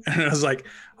 uh-oh. And I was like,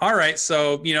 all right,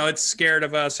 so, it's scared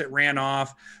of us. It ran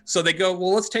off. So they go,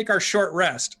 well, let's take our short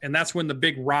rest. And that's when the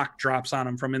big rock drops on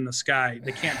them from in the sky.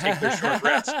 They can't take their short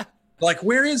rest. Like,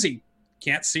 where is he?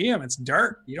 Can't see him. It's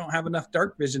dark. You don't have enough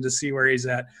dark vision to see where he's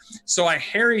at. So I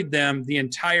harried them the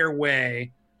entire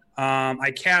way.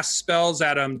 I cast spells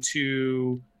at them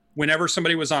to, whenever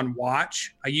somebody was on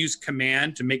watch, I used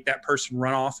command to make that person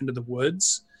run off into the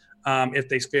woods. If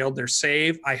they failed their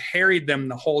save, I harried them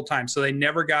the whole time. So they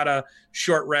never got a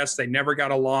short rest. They never got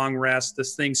a long rest.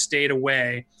 This thing stayed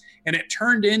away. And it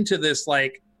turned into this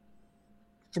like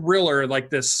thriller, like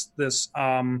this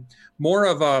more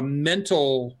of a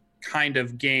mental kind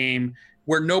of game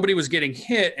where nobody was getting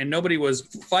hit and nobody was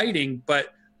fighting,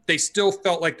 but they still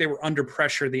felt like they were under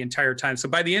pressure the entire time. So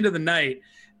by the end of the night,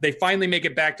 they finally make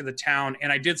it back to the town,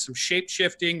 and I did some shape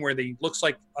shifting where they looks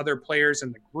like other players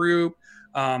in the group.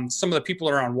 Some of the people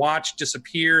that are on watch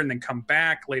disappear and then come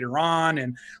back later on,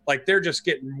 and like they're just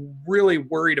getting really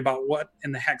worried about what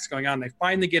in the heck's going on. They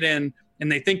finally get in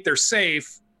and they think they're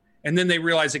safe, and then they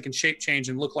realize it can shape change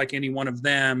and look like any one of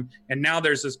them. And now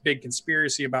there's this big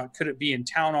conspiracy about, could it be in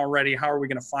town already? How are we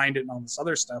going to find it and all this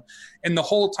other stuff? And the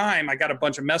whole time I got a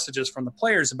bunch of messages from the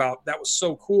players about that was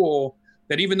so cool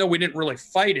that even though we didn't really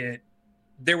fight it,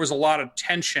 there was a lot of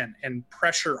tension and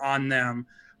pressure on them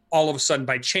all of a sudden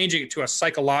by changing it to a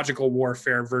psychological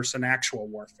warfare versus an actual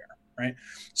warfare, right?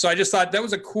 So I just thought that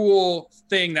was a cool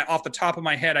thing that off the top of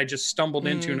my head, I just stumbled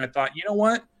into, and I thought, you know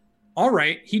what? All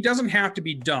right, he doesn't have to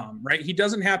be dumb, right? He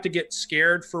doesn't have to get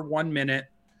scared for 1 minute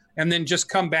and then just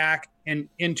come back and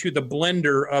into the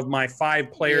blender of my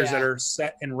 5 players that are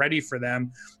set and ready for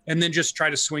them, and then just try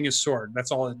to swing his sword.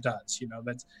 That's all it does. You know,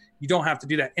 you don't have to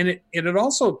do that. And it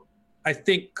also, I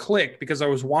think, clicked because I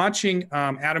was watching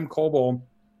Adam Koebel.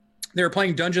 They were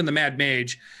playing Dungeon the Mad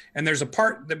Mage, and there's a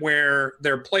part where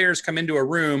their players come into a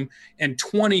room and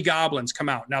 20 goblins come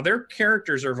out. Now, their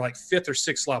characters are like 5th or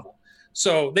 6th level.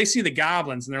 So they see the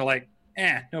goblins and they're like,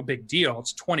 no big deal.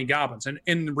 It's 20 goblins. And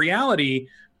in reality,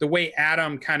 the way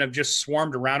Adam kind of just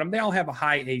swarmed around them, they all have a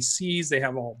high ACs. They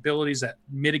have all abilities that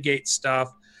mitigate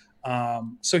stuff.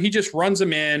 So he just runs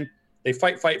them in. They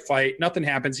fight. Nothing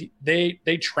happens. They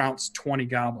trounce 20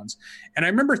 goblins. And I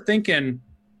remember thinking,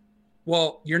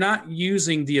 well, you're not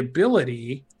using the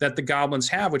ability that the goblins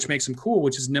have, which makes them cool,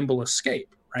 which is nimble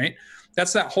escape, right?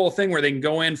 That's that whole thing where they can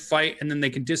go in, fight, and then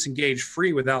they can disengage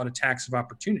free without attacks of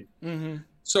opportunity. Mm-hmm.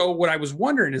 So what I was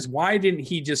wondering is, why didn't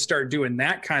he just start doing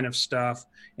that kind of stuff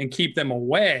and keep them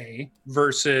away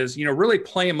versus, you know, really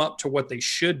play them up to what they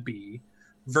should be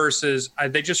versus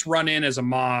they just run in as a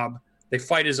mob. They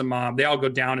fight as a mob. They all go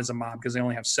down as a mob because they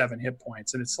only have 7 hit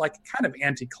points. And it's like kind of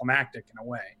anticlimactic in a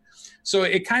way. So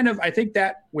it kind of, I think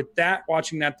that with that,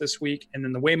 watching that this week, and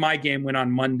then the way my game went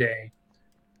on Monday,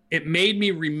 it made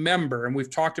me remember, and we've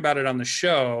talked about it on the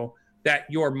show, that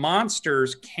your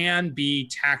monsters can be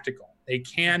tactical. They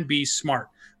can be smart.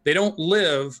 They don't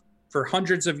live for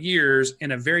hundreds of years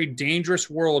in a very dangerous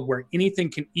world where anything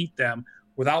can eat them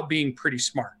without being pretty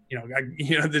smart.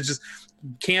 There's just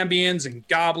Cambions and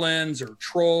goblins or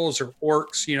trolls or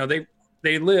orcs. You know,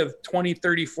 they live 20,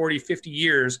 30, 40, 50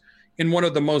 years in one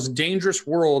of the most dangerous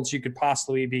worlds you could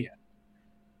possibly be in.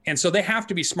 And so they have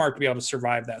to be smart to be able to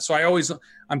survive that. So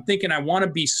I'm thinking I want to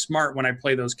be smart when I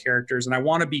play those characters, and I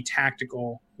want to be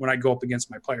tactical when I go up against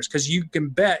my players, because you can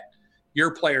bet your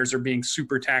players are being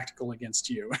super tactical against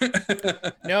you.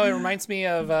 No, it reminds me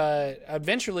of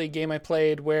Adventure League game I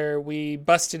played where we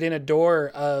busted in a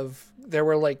door there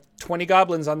were like 20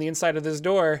 goblins on the inside of this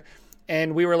door.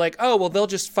 And we were like, oh, well, they'll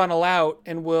just funnel out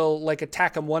and we'll like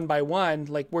attack them one by one.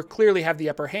 Like, we're clearly have the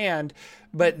upper hand,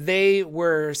 but they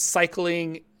were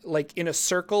cycling like in a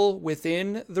circle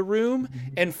within the room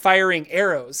and firing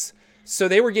arrows. So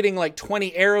they were getting like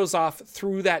 20 arrows off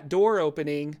through that door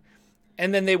opening.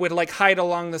 And then they would like hide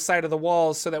along the side of the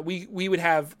walls so that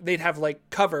they'd have like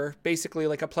cover, basically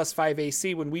like a +5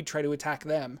 AC when we'd try to attack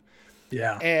them.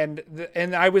 Yeah.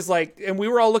 And I was like, and we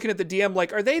were all looking at the DM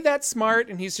like, are they that smart?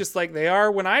 And he's just like, they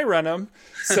are when I run them.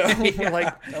 So we're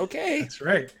like, okay. That's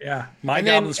right. Yeah.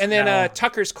 And then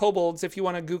Tucker's Kobolds, if you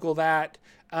want to Google that,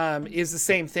 is the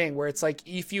same thing where it's like,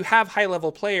 if you have high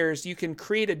level players, you can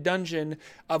create a dungeon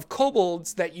of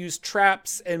kobolds that use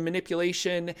traps and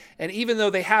manipulation. And even though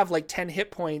they have like 10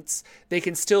 hit points, they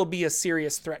can still be a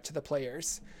serious threat to the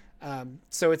players.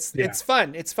 So it's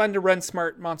fun. It's fun to run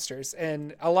smart monsters.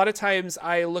 And a lot of times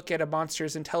I look at a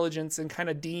monster's intelligence and kind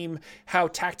of deem how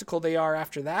tactical they are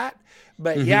after that.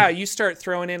 But you start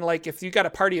throwing in, like, if you got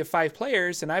a party of 5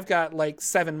 players and I've got like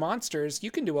 7 monsters, you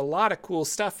can do a lot of cool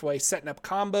stuff by setting up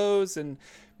combos and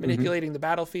manipulating the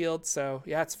battlefield. So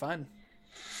yeah, it's fun.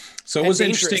 So it was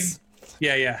dangerous. Interesting.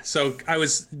 Yeah. So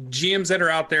GMs that are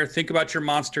out there, think about your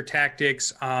monster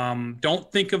tactics.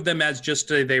 Don't think of them as just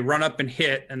they run up and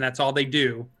hit and that's all they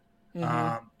do.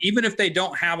 Even if they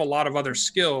don't have a lot of other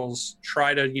skills,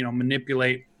 try to,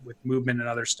 manipulate with movement and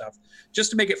other stuff just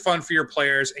to make it fun for your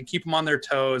players and keep them on their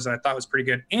toes. I thought was pretty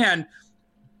good. And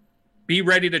be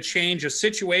ready to change a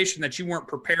situation that you weren't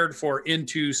prepared for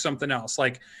into something else.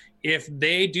 Like, if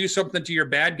they do something to your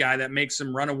bad guy that makes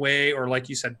them run away, or like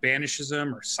you said, banishes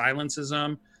them or silences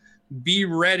them, be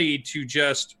ready to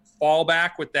just fall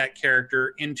back with that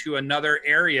character into another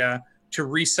area to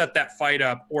reset that fight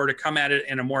up or to come at it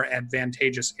in a more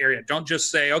advantageous area. Don't just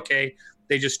say, okay,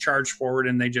 they just charge forward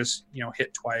and they just,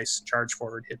 hit twice, charge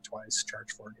forward, hit twice,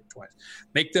 charge forward, hit twice.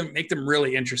 Make them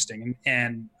really interesting.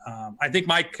 And I think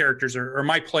my characters or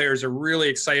my players are really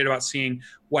excited about seeing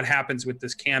what happens with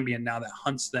this Cambion now that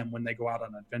hunts them when they go out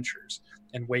on adventures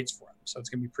and waits for them. So it's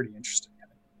going to be pretty interesting.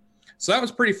 So that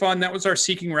was pretty fun. That was our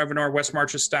Seeking Revenor West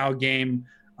Marches style game.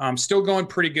 Still going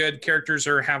pretty good. Characters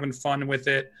are having fun with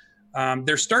it.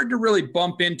 They're starting to really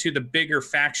bump into the bigger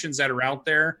factions that are out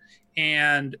there,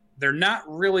 and they're not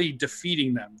really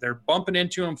defeating them. They're bumping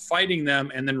into them, fighting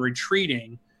them, and then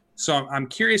retreating. So I'm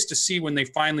curious to see when they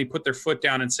finally put their foot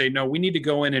down and say, no, we need to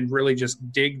go in and really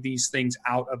just dig these things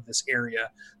out of this area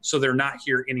so they're not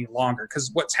here any longer. Because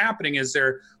what's happening is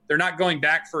they're not going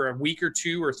back for a week or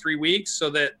 2 or 3 weeks so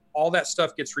that all that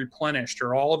stuff gets replenished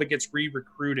or all of it gets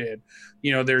re-recruited.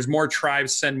 There's more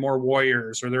tribes send more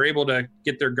warriors, or they're able to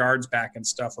get their guards back and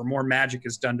stuff, or more magic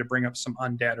is done to bring up some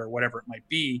undead or whatever it might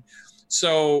be.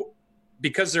 So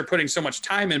because they're putting so much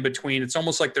time in between, it's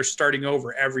almost like they're starting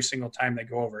over every single time they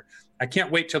go over. I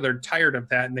can't wait till they're tired of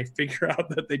that and they figure out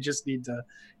that they just need to,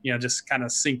 just kind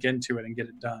of sink into it and get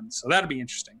it done. So that'll be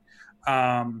interesting.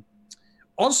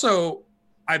 Also,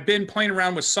 I've been playing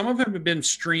around with, some of them have been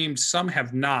streamed, some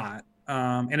have not.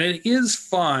 And it is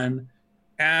fun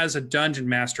as a dungeon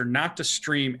master not to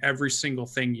stream every single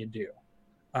thing you do.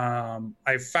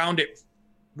 I found it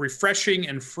refreshing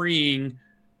and freeing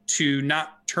to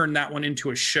not turn that one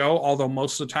into a show, although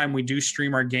most of the time we do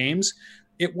stream our games.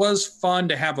 It was fun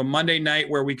to have a Monday night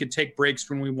where we could take breaks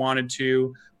when we wanted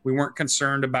to. We weren't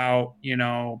concerned about,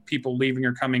 people leaving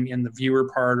or coming in the viewer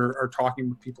part, or talking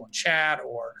with people in chat,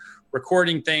 or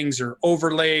recording things or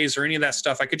overlays or any of that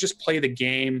stuff. I could just play the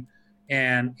game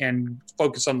and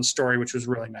focus on the story, which was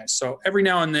really nice. So every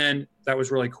now and then, that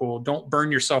was really cool. Don't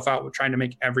burn yourself out with trying to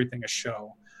make everything a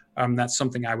show. That's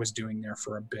something I was doing there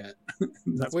for a bit.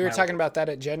 We were talking about that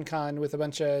at Gen Con with a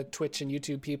bunch of Twitch and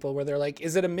YouTube people, where they're like,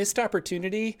 is it a missed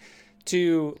opportunity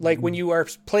to, like, when you are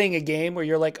playing a game where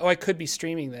you're like, oh, I could be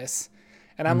streaming this?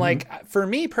 And I'm like, for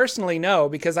me personally, no,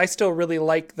 because I still really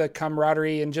like the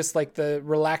camaraderie and just like the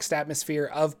relaxed atmosphere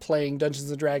of playing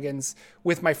Dungeons and Dragons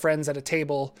with my friends at a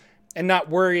table and not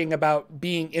worrying about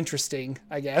being interesting,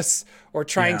 I guess, or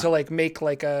trying to like make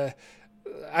like a,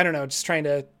 I don't know, just trying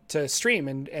to stream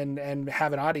and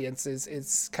have an audience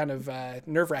is kind of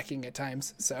nerve-wracking at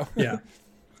times. So yeah,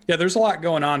 there's a lot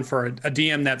going on for a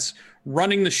DM that's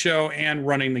running the show and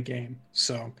running the game.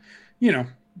 So,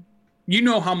 you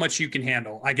know how much you can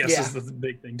handle, I guess, is the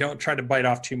big thing. Don't try to bite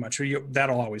off too much.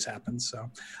 That'll always happen.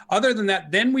 So other than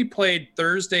that, then we played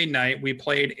Thursday night. We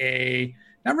played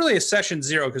not really a session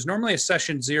 0, because normally a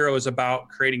session 0 is about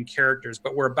creating characters,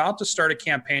 but we're about to start a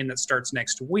campaign that starts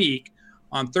next week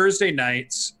on Thursday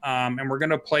nights. And we're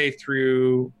going to play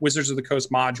through Wizards of the Coast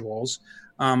modules.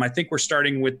 I think we're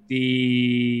starting with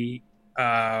the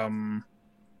dragon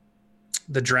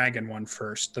one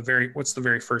first. What's the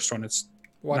very first one? It's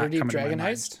Waterdeep Dragon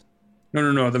Heist?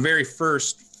 No. The very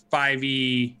first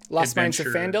 5e Lost Mines of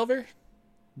Phandelver?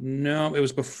 No, it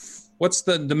was what's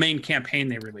the main campaign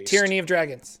they released? Tyranny of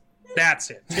Dragons. That's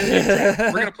it.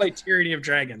 We're going to play Tyranny of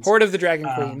Dragons. Horde of the Dragon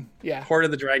Queen. Yeah. Horde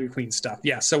of the Dragon Queen stuff.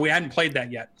 Yeah, so we hadn't played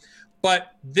that yet.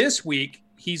 But this week,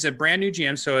 he's a brand new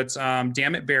GM. So it's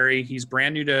Dammit Barry. He's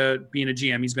brand new to being a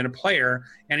GM. He's been a player,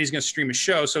 and he's going to stream a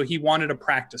show. So he wanted a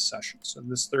practice session. So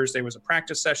this Thursday was a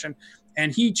practice session.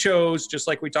 And he chose, just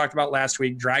like we talked about last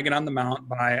week, Dragon on the Mount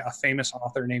by a famous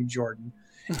author named Jordan.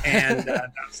 And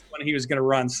that's the one he was going to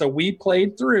run. So we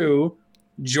played through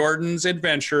Jordan's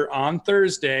adventure on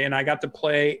Thursday, and I got to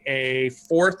play a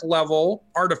 4th level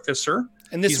artificer.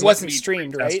 And this wasn't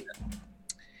streamed, right?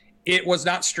 It was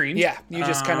not streamed. Yeah, you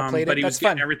just kind of played it. But he was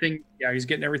getting everything. Yeah, he's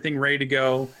getting everything ready to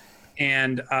go.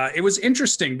 And it was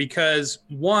interesting because,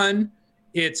 one,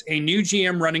 it's a new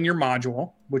GM running your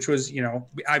module, which was,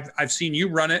 I've seen you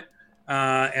run it,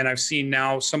 and I've seen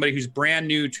now somebody who's brand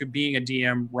new to being a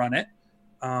DM run it.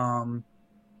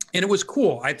 And it was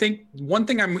cool. I think one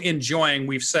thing I'm enjoying,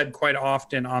 we've said quite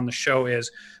often on the show, is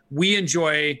we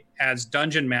enjoy, as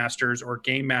dungeon masters or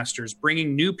game masters,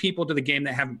 bringing new people to the game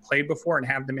that haven't played before and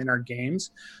have them in our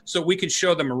games so we could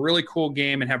show them a really cool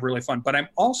game and have really fun. But I'm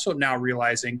also now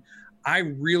realizing I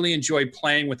really enjoy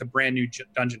playing with a brand new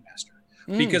dungeon master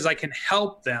because I can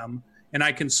help them and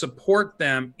I can support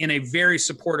them in a very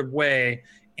supportive way.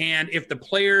 And if the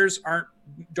players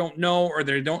don't know, or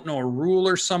they don't know a rule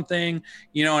or something,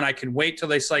 and I can wait till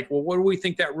they say, like, well, what do we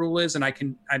think that rule is? And I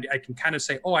can kind of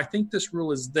say, oh, I think this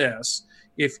rule is this,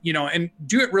 and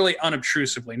do it really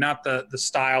unobtrusively, not the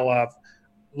style of,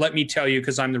 let me tell you,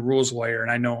 because I'm the rules lawyer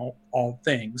and I know all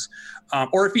things.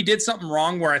 Or if he did something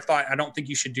wrong where I thought, I don't think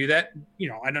you should do that,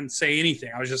 I didn't say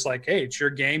anything. I was just like, hey, it's your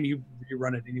game. You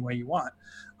run it any way you want.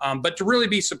 But to really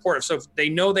be supportive. So if they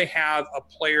know they have a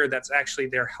player that's actually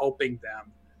there helping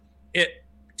them, it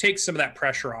takes some of that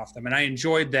pressure off them. And I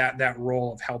enjoyed that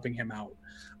role of helping him out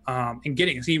and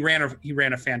he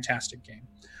ran a fantastic game.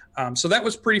 So that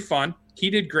was pretty fun. He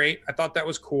did great. I thought that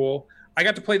was cool. I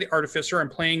got to play the Artificer. I'm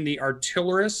playing the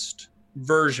Artillerist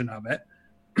version of it.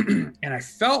 And I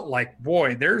felt like,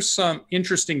 boy, there's some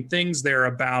interesting things there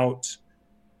about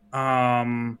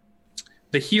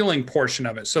the healing portion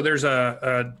of it. So there's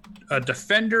a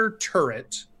defender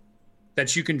turret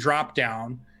that you can drop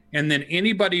down. And then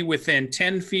anybody within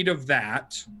 10 feet of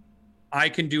that, I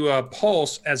can do a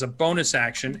pulse as a bonus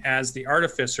action as the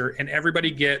Artificer. And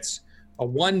everybody gets a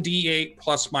 1d8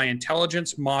 plus my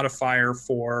intelligence modifier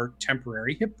for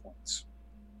temporary hit points.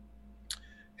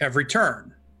 Every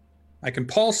turn, I can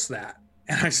pulse that.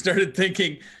 And I started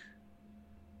thinking,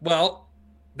 well,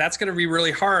 that's going to be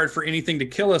really hard for anything to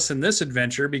kill us in this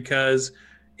adventure, because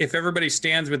if everybody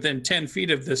stands within 10 feet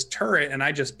of this turret and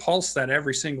I just pulse that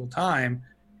every single time,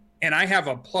 and I have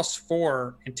a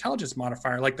 +4 intelligence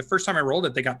modifier, like the first time I rolled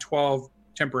it, they got 12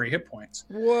 temporary hit points.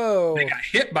 Whoa. They got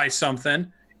hit by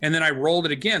something. And then I rolled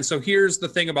it again. So here's the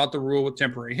thing about the rule with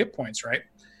temporary hit points, right?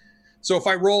 So if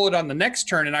I roll it on the next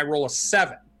turn and I roll a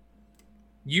 7,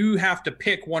 you have to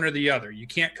pick one or the other. You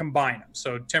can't combine them.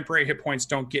 So temporary hit points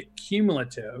don't get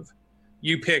cumulative.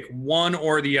 You pick one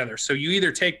or the other. So you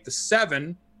either take the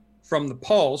 7 from the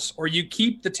pulse, or you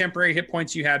keep the temporary hit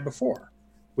points you had before,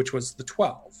 which was the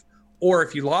 12. Or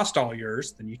if you lost all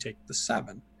yours, then you take the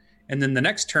 7. And then the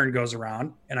next turn goes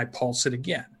around and I pulse it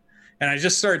again. And I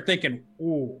just started thinking,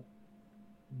 ooh,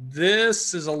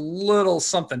 this is a little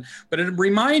something. But it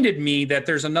reminded me that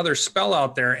there's another spell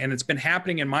out there, and it's been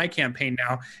happening in my campaign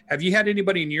now. Have you had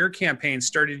anybody in your campaign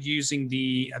started using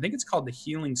I think it's called the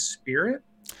Healing Spirit?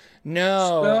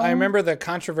 No, spell? I remember the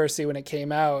controversy when it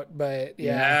came out, but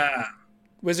yeah.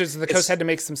 Wizards of the Coast had to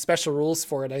make some special rules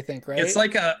for it, I think, right? It's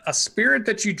like a spirit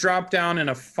that you drop down in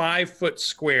a 5-foot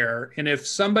square, and if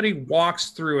somebody walks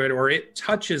through it or it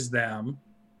touches them,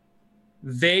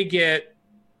 they get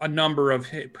a number of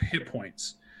hit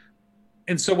points.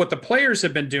 And so what the players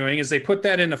have been doing is they put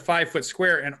that in a 5-foot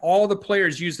square, and all the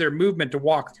players use their movement to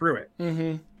walk through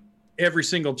it every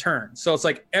single turn. So it's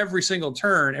like every single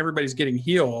turn, everybody's getting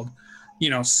healed,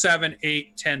 7,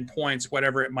 8, 10 points,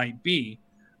 whatever it might be.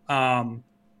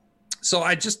 So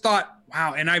I just thought,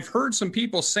 wow. And I've heard some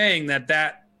people saying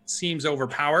that seems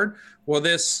overpowered. Well,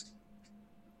 this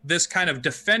kind of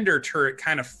defender turret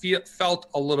kind of felt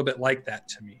a little bit like that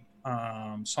to me.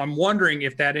 So I'm wondering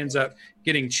if that ends up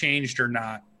getting changed or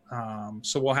not.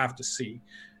 So we'll have to see.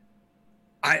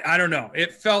 I don't know.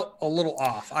 It felt a little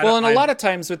off. A lot of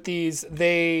times with these,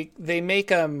 they make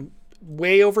them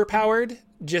way overpowered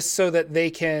just so that they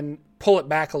can pull it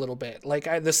back a little bit. Like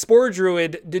the Spore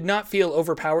Druid did not feel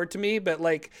overpowered to me, but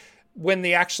like when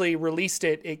they actually released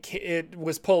it, it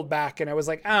was pulled back, and I was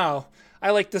like, oh, I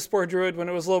liked the Spore Druid when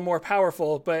it was a little more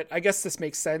powerful, but I guess this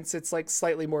makes sense. It's like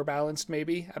slightly more balanced,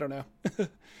 maybe. I don't know.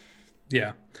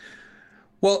 Yeah.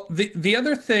 Well, the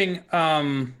other thing,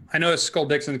 I know as Skull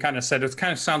Dixon kind of said, it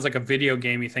kind of sounds like a video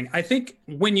gamey thing. I think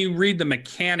when you read the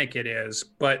mechanic, it is,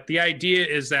 but the idea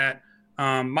is that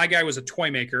my guy was a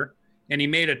toy maker, and he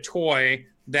made a toy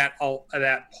that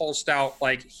pulsed out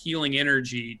like healing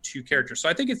energy to characters. So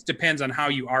I think it depends on how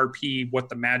you RP, what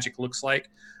the magic looks like.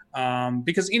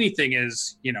 Because anything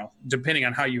is, depending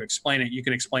on how you explain it, you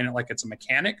can explain it like it's a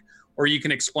mechanic, or you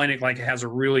can explain it like it has a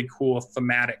really cool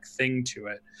thematic thing to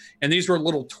it. And these were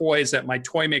little toys that my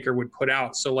toy maker would put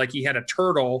out. So like he had a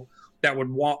turtle that would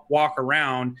walk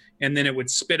around, and then it would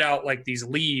spit out like these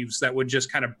leaves that would just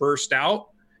kind of burst out.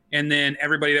 And then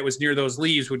everybody that was near those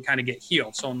leaves would kind of get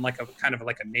healed. So in like a kind of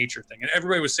like a nature thing. And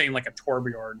everybody was saying like a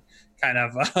Torbjorn kind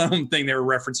of thing. They were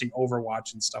referencing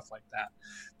Overwatch and stuff like that.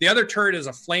 The other turret is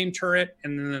a flame turret.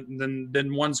 And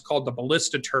then one's called the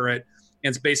ballista turret.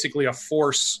 And it's basically a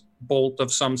force bolt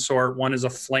of some sort. One is a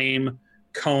flame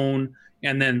cone.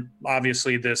 And then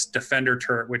obviously this defender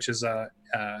turret, which is a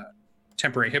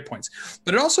temporary hit points.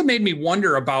 But it also made me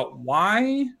wonder about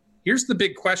why. Here's the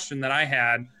big question that I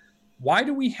had. Why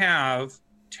do we have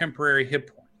temporary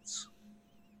hit points?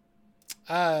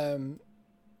 I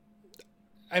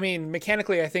mean,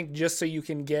 mechanically, I think just so you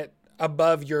can get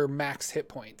above your max hit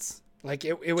points. Like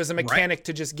it was a mechanic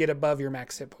to just get above your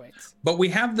max hit points. But we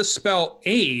have the spell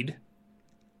aid,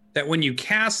 that when you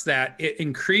cast that, it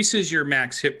increases your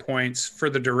max hit points for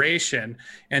the duration,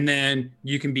 and then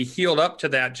you can be healed up to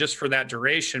that just for that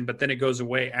duration, but then it goes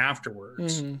away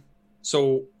afterwards. Mm-hmm.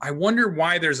 So I wonder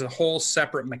why there's a whole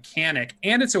separate mechanic,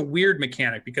 and it's a weird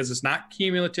mechanic because it's not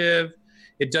cumulative.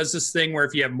 It does this thing where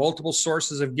if you have multiple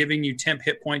sources of giving you temp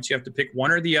hit points, you have to pick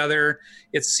one or the other.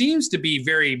 It seems to be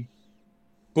very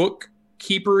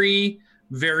bookkeepery,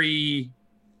 very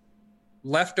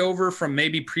leftover from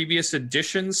maybe previous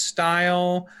editions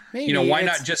style. Maybe. You know, why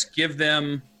not just give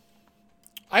them...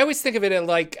 I always think of it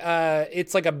like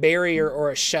it's like a barrier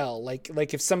or a shell.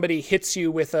 Like if somebody hits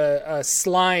you with a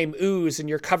slime ooze and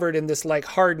you're covered in this like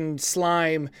hardened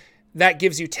slime, that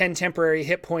gives you 10 temporary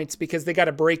hit points because they got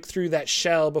to break through that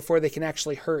shell before they can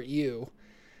actually hurt you.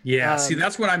 Yeah, see,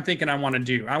 that's what I'm thinking I want to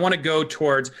do. I want to go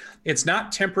towards, it's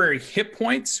not temporary hit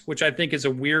points, which I think is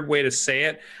a weird way to say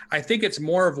it. I think it's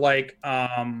more of like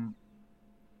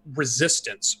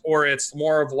resistance, or it's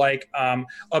more of like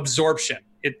absorption.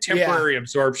 Temporary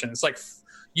absorption. It's like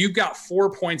you've got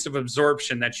 4 points of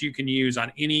absorption that you can use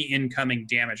on any incoming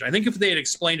damage. I think if they had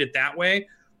explained it that way,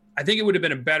 I think it would have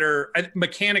been a better,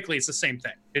 mechanically it's the same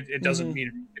thing. It doesn't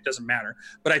mean, it doesn't matter.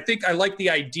 But I think I like the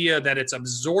idea that it's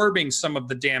absorbing some of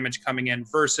the damage coming in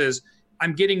versus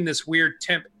I'm getting this weird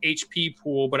temp HP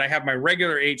pool, but I have my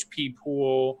regular HP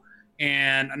pool,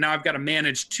 and now I've got to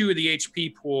manage 2 of the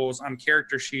HP pools on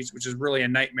character sheets, which is really a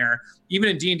nightmare. Even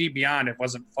in D&D Beyond, it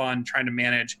wasn't fun trying to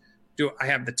manage. I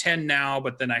have the 10 now,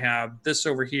 but then I have this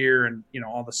over here and, you know,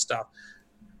 all this stuff.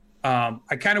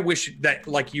 I kind of wish that,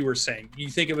 like you were saying, you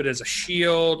think of it as a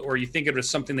shield, or you think of it as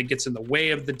something that gets in the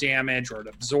way of the damage, or it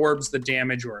absorbs the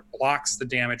damage, or it blocks the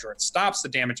damage, or it stops the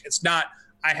damage. It's not,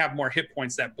 I have more hit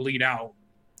points that bleed out.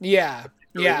 Yeah.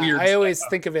 Yeah. I always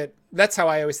think of it. That's how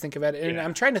I always think of it. And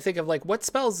I'm trying to think of like what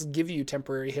spells give you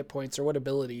temporary hit points or what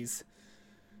abilities.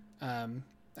 I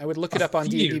would look it up on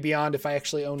D&D Beyond if I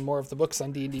actually own more of the books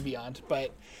on D&D Beyond,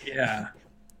 but yeah,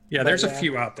 there's a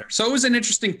few out there. So it was an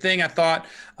interesting thing. I thought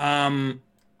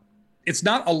it's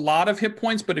not a lot of hit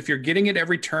points, but if you're getting it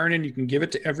every turn and you can give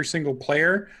it to every single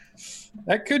player,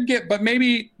 that could get, but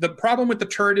maybe the problem with the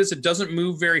turret is it doesn't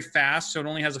move very fast. So it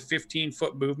only has a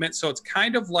 15-foot movement. So it's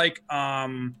kind of like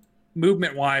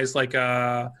movement wise, like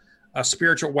a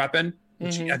spiritual weapon,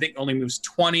 which I think only moves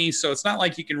 20. So it's not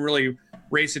like you can really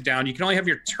race it down. You can only have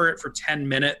your turret for 10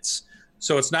 minutes.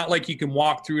 So it's not like you can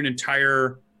walk through an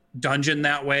entire dungeon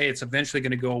that way. It's eventually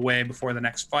going to go away before the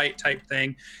next fight type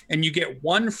thing. And you get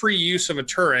 1 free use of a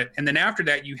turret. And then after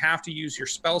that, you have to use your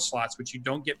spell slots, which you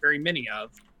don't get very many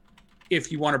of,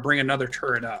 if you want to bring another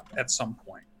turret up at some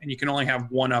point. And you can only have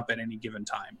 1 up at any given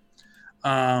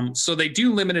time. So they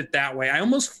do limit it that way. I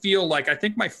almost feel like, I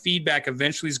think my feedback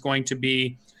eventually is going to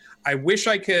be, I wish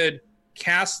I could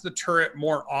cast the turret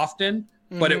more often,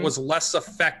 but it was less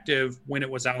effective when it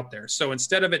was out there. So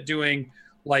instead of it doing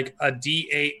like a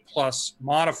D8 plus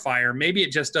modifier, maybe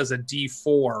it just does a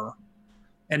D4,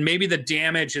 and maybe the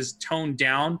damage is toned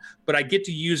down, but I get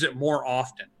to use it more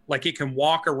often. Like it can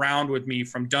walk around with me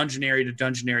from dungeon area to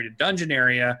dungeon area to dungeon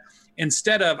area,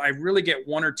 instead of I really get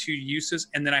 1 or 2 uses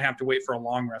and then I have to wait for a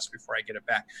long rest before I get it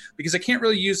back, because I can't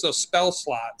really use those spell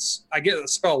slots. I get a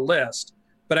spell list,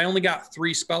 but I only got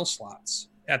 3 spell slots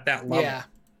at that level. Yeah.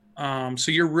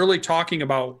 So you're really talking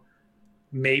about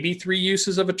maybe 3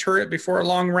 uses of a turret before a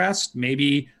long rest,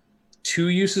 maybe 2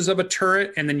 uses of a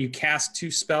turret, and then you cast 2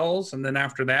 spells, and then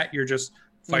after that you're just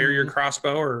fire your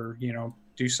crossbow or, you know,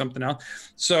 do something else.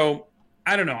 So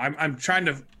I don't know. I'm trying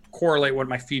to correlate what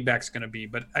my feedback's going to be,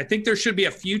 but I think there should be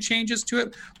a few changes to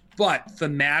it. But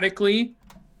thematically,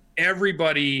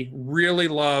 everybody really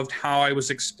loved how I was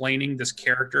explaining this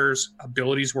character's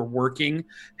abilities were working,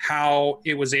 how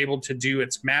it was able to do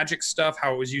its magic stuff,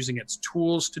 how it was using its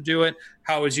tools to do it,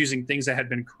 how it was using things that had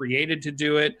been created to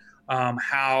do it,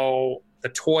 how the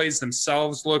toys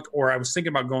themselves looked, or I was thinking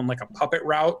about going like a puppet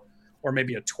route, or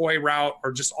maybe a toy route,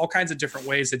 or just all kinds of different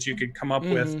ways that you could come up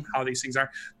with how these things are.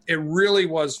 It really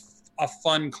was a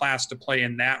fun class to play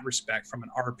in that respect, from an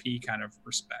RP kind of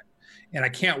respect. And I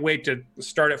can't wait to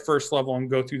start at first level and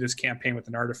go through this campaign with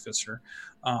an artificer,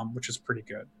 which is pretty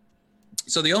good.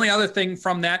 So the only other thing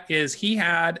from that is he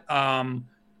had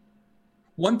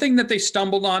one thing that they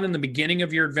stumbled on in the beginning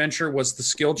of your adventure was the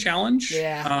skill challenge.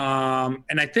 Yeah.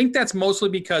 And I think that's mostly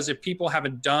because if people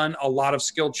haven't done a lot of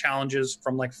skill challenges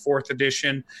from like 4th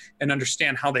edition and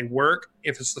understand how they work,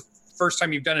 if it's the first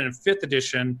time you've done it in 5th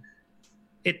edition,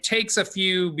 it takes a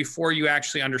few before you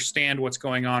actually understand what's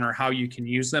going on or how you can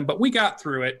use them. But we got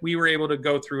through it. We were able to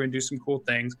go through and do some cool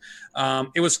things.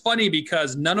 It was funny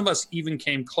because none of us even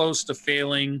came close to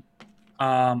failing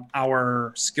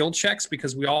our skill checks,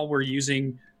 because we all were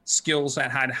using skills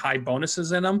that had high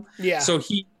bonuses in them. Yeah. So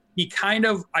he kind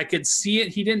of, I could see it.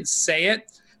 He didn't say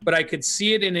it, but I could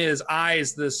see it in his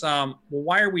eyes. This, well,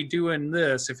 why are we doing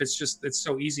this if it's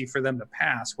so easy for them to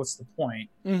pass? What's the point?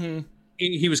 Mm-hmm.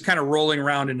 He was kind of rolling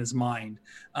around in his mind.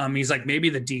 He's like,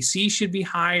 maybe the DC should be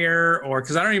higher, or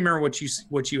because I don't even remember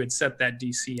what you had set that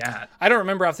DC at. I don't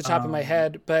remember off the top of my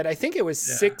head, but I think it was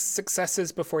 6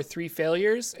 successes before 3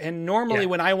 failures. And normally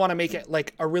when I want to make it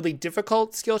like a really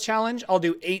difficult skill challenge, I'll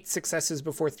do 8 successes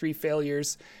before 3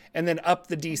 failures and then up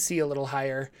the DC a little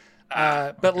higher.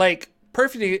 But like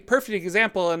perfect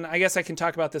example, and I guess I can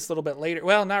talk about this a little bit later.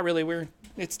 Well, not really.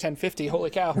 It's 10:50. Holy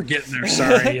cow. We're getting there.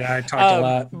 Sorry. Yeah, I talked a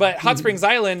lot. But Hot Springs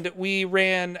Island, we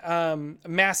ran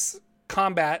mass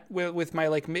combat with my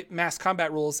like mass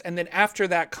combat rules. And then after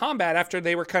that combat, after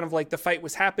they were kind of like the fight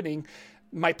was happening,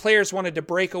 my players wanted to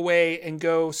break away and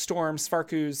go storm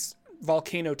Svarku's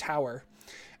volcano tower.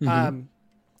 And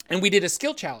we did a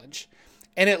skill challenge.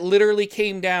 And it literally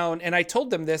came down, and I told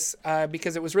them this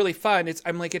because it was really fun.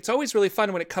 I'm like, it's always really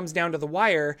fun when it comes down to the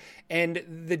wire. And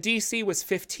the DC was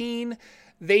 15.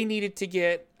 They needed to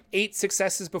get 8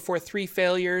 successes before 3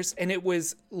 failures, and it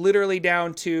was literally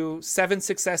down to 7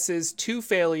 successes, 2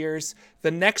 failures.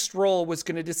 The next roll was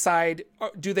going to decide,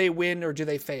 do they win or do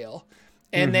they fail?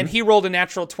 And then he rolled a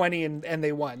natural 20, and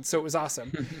they won. So it was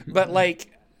awesome. But like...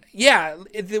 yeah,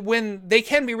 when they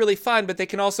can be really fun, but they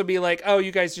can also be like, oh,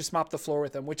 you guys just mop the floor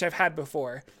with them, which I've had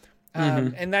before.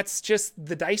 And that's just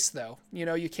the dice, though. You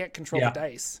know, you can't control the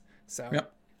dice.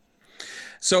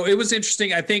 So it was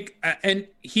interesting, I think, and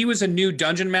he was a new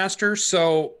dungeon master,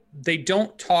 so they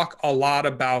don't talk a lot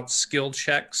about skill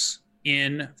checks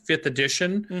in 5th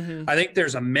edition. I think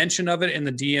there's a mention of it in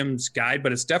the DM's guide,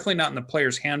 but it's definitely not in the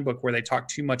player's handbook where they talk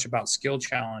too much about skill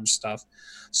challenge stuff.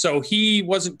 So he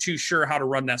wasn't too sure how to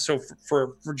run that. So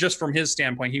for just from his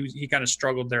standpoint, he kind of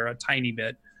struggled there a tiny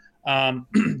bit.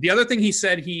 The other thing he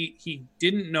said he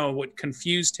didn't know, what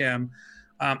confused him,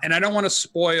 and I don't want to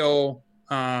spoil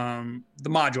the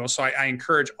module, so I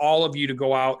encourage all of you to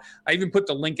go out. I even put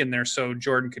the link in there so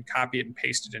Jordan could copy it and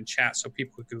paste it in chat so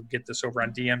people could get this over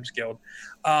on DM's Guild.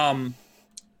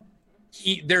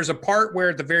 There's a part where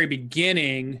at the very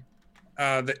beginning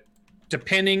that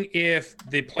depending if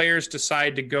the players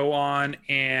decide to go on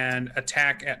and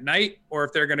attack at night, or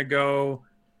if they're going to go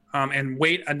and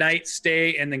wait a night,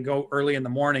 stay, and then go early in the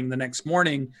morning, the next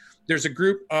morning, there's a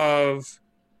group of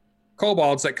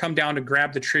kobolds that come down to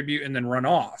grab the tribute and then run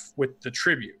off with the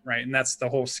tribute, right? And that's the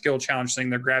whole skill challenge thing.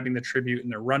 They're grabbing the tribute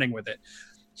and they're running with it.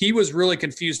 He was really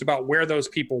confused about where those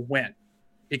people went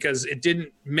because it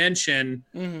didn't mention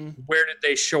where did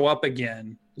they show up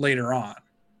again later on.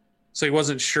 So he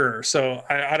wasn't sure. So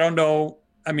I don't know.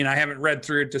 I mean, I haven't read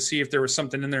through it to see if there was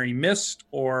something in there he missed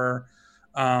or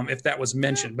if that was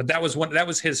mentioned. But that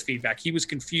was his feedback. He was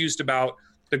confused about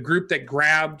the group that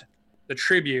grabbed the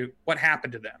tribute. What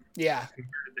happened to them? Yeah. And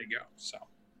where did they go? So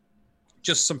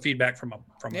just some feedback from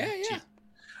a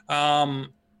team.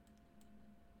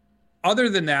 Other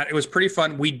than that, it was pretty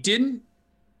fun.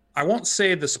 I won't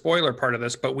say the spoiler part of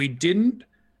this, but we didn't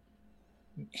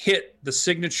hit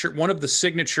one of the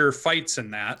signature fights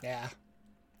in that. Yeah.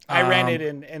 I ran it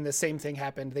and the same thing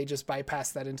happened. They just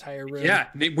bypassed that entire room. Yeah.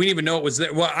 We didn't even know it was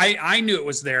there. Well, I knew it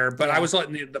was there, but I was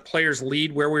letting the players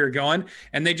lead where we were going.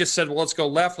 And they just said, well, let's go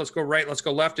left, let's go right, let's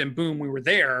go left. And boom, we were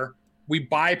there. We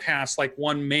bypassed like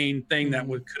one main thing that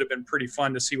could have been pretty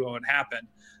fun to see what would happen.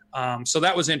 So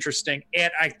that was interesting.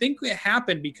 And I think it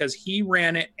happened because he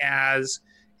ran it as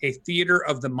a theater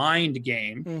of the mind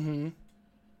game.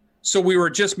 So we were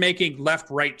just making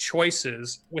left-right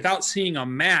choices without seeing a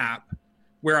map,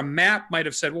 where a map might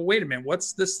have said, well, wait a minute,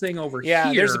 what's this thing over here?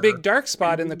 Yeah, there's a big dark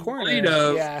spot in the corner. We might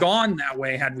have gone that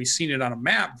way had we seen it on a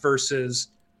map versus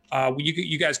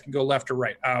you guys can go left or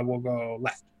right. We'll go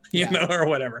left, you know, or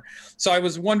whatever. So I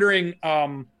was wondering,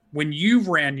 when you've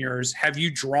ran yours, have you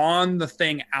drawn the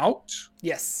thing out?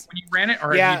 Yes. When you ran it,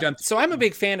 or have you done? So I'm a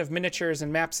big fan of miniatures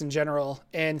and maps in general,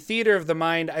 and Theater of the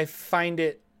Mind, I find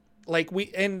it like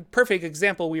in perfect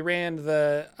example, we ran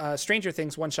the Stranger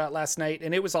Things one shot last night,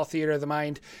 and it was all Theater of the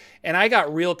Mind, and I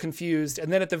got real confused.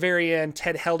 And then at the very end,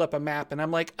 Ted held up a map, and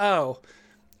I'm like, oh,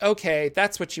 okay,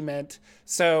 that's what you meant.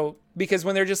 So, because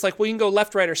when they're just like, well, you can go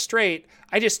left, right, or straight,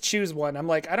 I just choose one. I'm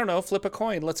like, I don't know, flip a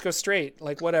coin. Let's go straight.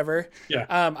 Like, whatever. Yeah.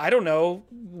 I don't know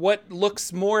what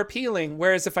looks more appealing.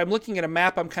 Whereas if I'm looking at a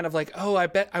map, I'm kind of like, oh,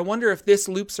 I wonder if this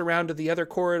loops around to the other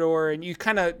corridor. And you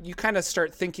kind of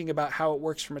start thinking about how it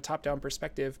works from a top-down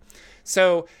perspective.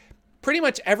 So pretty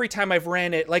much every time I've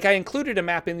ran it, like I included a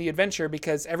map in the adventure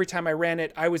because every time I ran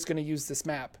it, I was going to use this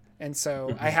map. And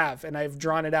so I have, and I've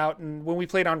drawn it out. And when we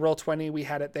played on Roll20, we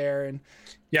had it there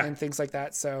and things like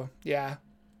that. So yeah.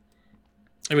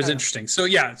 It was interesting. So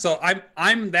yeah, so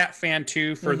I'm that fan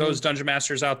too for those dungeon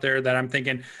masters out there that I'm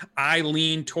thinking I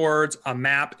lean towards a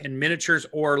map and miniatures,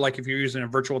 or like if you're using a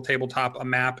virtual tabletop, a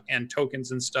map and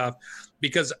tokens and stuff,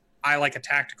 because I like a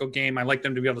tactical game. I like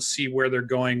them to be able to see where they're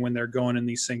going when they're going in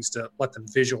these things, to let them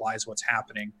visualize what's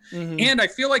happening. And I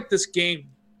feel like this game,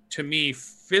 to me,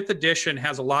 5th edition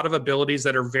has a lot of abilities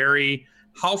that are very,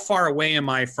 how far away am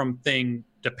I from thing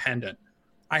dependent.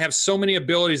 I have so many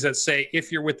abilities that say if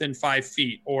you're within 5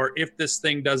 feet, or if this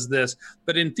thing does this.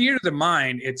 But in Theater of the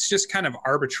Mind, it's just kind of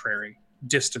arbitrary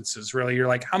distances, really. You're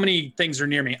like, how many things are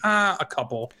near me? A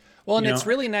couple. Well, and it's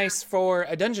really nice for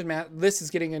a dungeon master. This is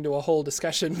getting into a whole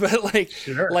discussion, but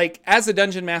like as a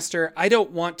dungeon master, I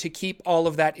don't want to keep all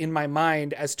of that in my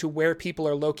mind as to where people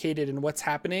are located and what's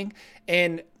happening.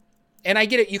 And I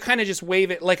get it. You kind of just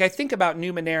wave it. Like I think about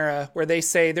Numenera, where they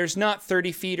say there's not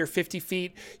 30 feet or 50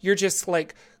 feet. You're just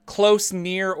like close,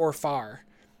 near, or far.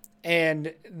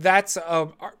 And that's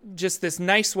just this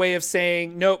nice way of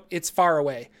saying, nope, it's far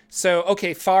away. So,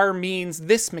 okay, far means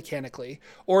this mechanically.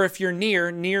 Or if you're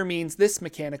near means this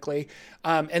mechanically.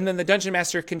 And then the dungeon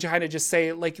master can kind of just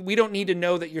say, like, we don't need to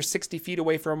know that you're 60 feet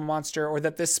away from a monster, or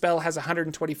that this spell has a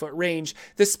 120-foot range.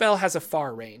 This spell has a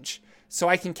far range. So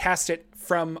I can cast it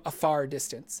from a far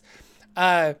distance.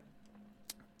 As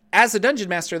a dungeon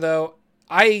master, though,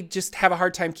 I just have a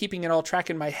hard time keeping it all track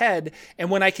in my head. And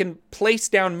when I can place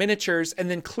down miniatures and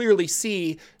then clearly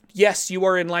see, yes, you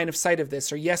are in line of sight of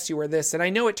this, or yes, you are this. And I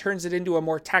know it turns it into a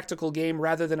more tactical game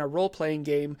rather than a role-playing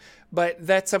game, but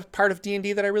that's a part of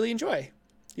D&D that I really enjoy.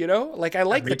 You know, like I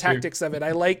like the tactics of it.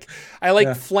 I like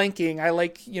flanking. I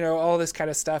like, all this kind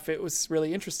of stuff. It was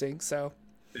really interesting. So.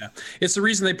 Yeah, it's the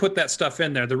reason they put that stuff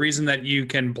in there. The reason that you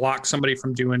can block somebody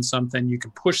from doing something, you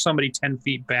can push somebody 10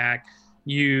 feet back.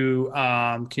 You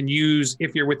can use,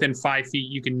 if you're within 5 feet,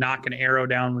 you can knock an arrow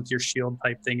down with your shield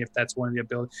type thing, if that's one of the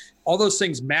abilities. All those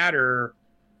things matter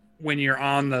when you're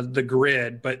on the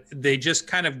grid, but they just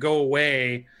kind of go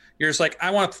away. You're just like,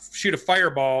 I want to shoot a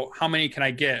fireball. How many can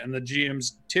I get? And the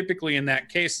GMs typically in that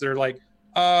case, they're like,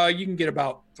 you can get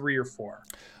about 3 or 4.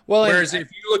 Well, whereas if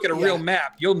you look at a real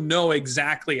map, you'll know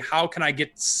exactly how can I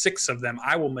get 6 of them.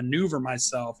 I will maneuver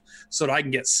myself so that I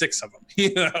can get 6 of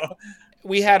them.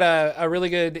 We had a really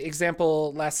good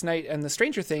example last night in the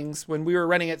Stranger Things when we were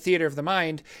running at Theater of the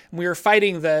Mind, and we were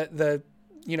fighting the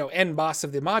end boss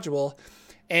of the module,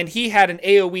 and he had an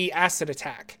AoE acid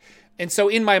attack. And so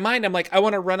in my mind, I'm like, I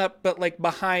want to run up, but like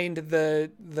behind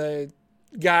the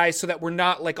guy so that we're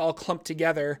not like all clumped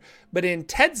together. But in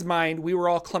Ted's mind, we were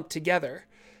all clumped together.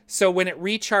 So when it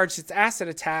recharged its acid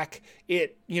attack,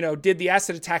 it, did the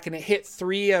acid attack and it hit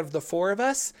 3 of the 4 of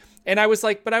us. And I was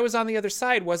like, but I was on the other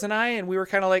side, wasn't I? And we were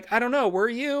kind of like, I don't know, were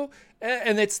you?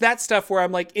 And it's that stuff where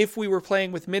I'm like, if we were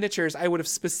playing with miniatures, I would have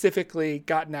specifically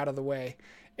gotten out of the way.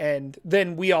 And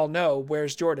then we all know,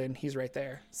 where's Jordan? He's right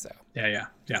there. So yeah.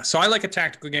 So I like a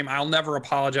tactical game. I'll never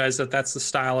apologize that that's the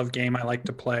style of game I like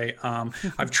to play.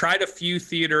 I've tried a few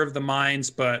Theater of the Minds,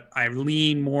 but I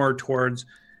lean more towards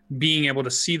being able to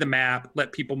see the map,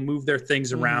 let people move their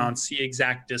things around, see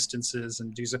exact distances,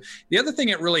 and do so. The other thing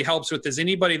it really helps with is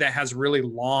anybody that has really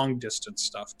long distance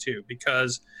stuff too,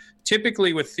 because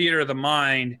typically with Theater of the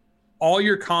Mind, all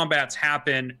your combats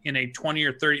happen in a 20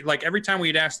 or 30, like every time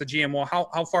we'd ask the GM, well,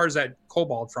 how far is that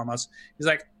kobold from us? He's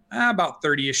like, about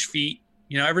 30-ish feet.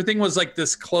 Everything was like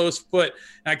this close foot.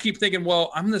 And I keep thinking,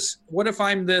 well, what if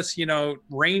I'm this,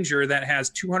 ranger that has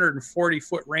 240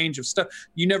 foot range of stuff?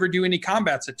 You never do any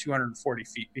combats at 240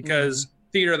 feet because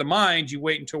Theater of the Mind, you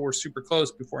wait until we're super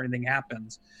close before anything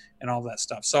happens and all that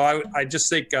stuff. So I just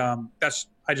think I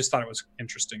just thought it was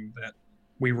interesting that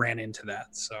we ran into that.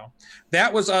 So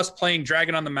that was us playing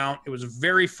Dragon on the Mount. It was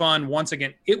very fun. Once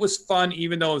again, it was fun,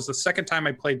 even though it was the second time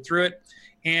I played through it.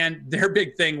 And their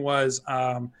big thing was,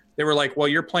 they were like, well,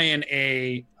 you're playing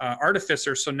a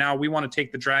artificer, so now we want to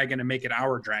take the dragon and make it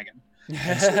our dragon.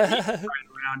 And so we can ride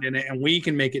around in it, and we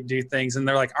can make it do things. And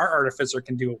they're like, our artificer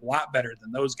can do a lot better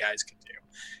than those guys can do.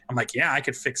 I'm like, yeah, I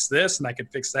could fix this and I could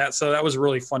fix that. So that was a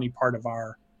really funny part of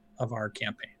our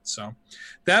campaign. So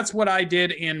that's what I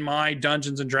did in my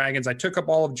Dungeons and Dragons. I took up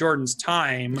all of Jordan's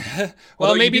time.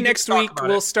 Well, maybe next week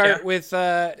we'll start with.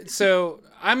 So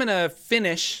I'm gonna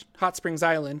finish Hot Springs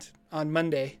Island on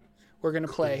Monday. We're going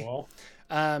to play. Cool.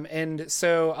 And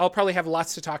so I'll probably have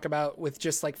lots to talk about with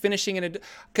just like finishing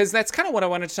because that's kind of what I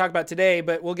wanted to talk about today,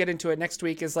 but we'll get into it next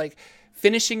week, is like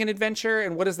finishing an adventure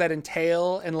and what does that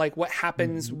entail, and like what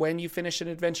happens when you finish an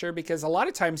adventure, because a lot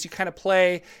of times you kind of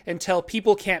play until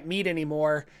people can't meet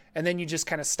anymore and then you just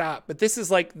kind of stop. But this is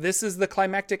the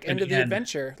climactic end of the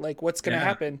adventure. Like what's going to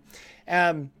happen?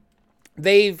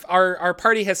 Our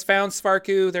party has found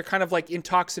Svarku. They're kind of like in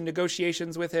talks and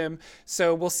negotiations with him.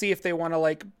 So we'll see if they want to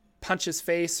like punch his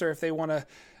face or if they want to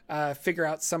figure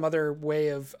out some other way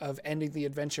of ending the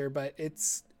adventure. But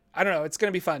I don't know. It's going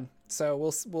to be fun.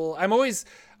 So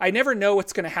I never know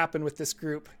what's going to happen with this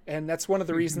group. And that's one of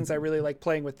the reasons I really like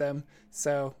playing with them.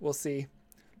 So we'll see.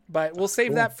 But we'll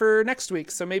save that for next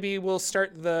week. So maybe we'll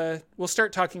start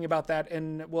talking about that,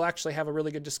 and we'll actually have a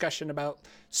really good discussion about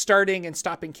starting and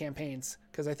stopping campaigns,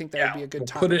 because I think that would be a good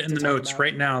topic. Put it in the notes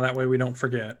right now. That way we don't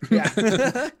forget.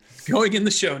 Yeah. Going in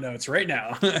the show notes right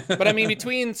now. But I mean,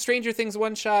 between Stranger Things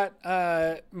one shot,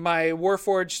 my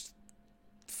Warforged,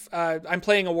 I'm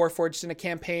playing a Warforged in a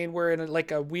campaign. We're in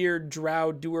like a weird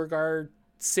Drow Duergar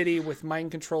city with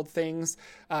mind-controlled things.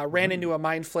 Ran into a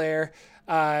mind flare,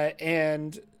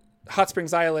 and Hot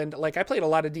Springs Island. Like, I played a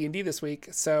lot of D&D this week,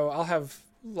 so I'll have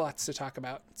lots to talk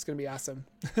about. It's going to be awesome.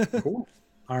 Cool.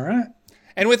 All right.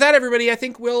 And with that, everybody, I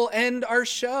think we'll end our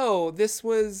show. This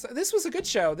was a good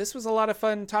show. This was a lot of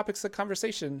fun topics of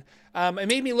conversation. It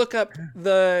made me look up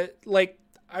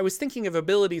I was thinking of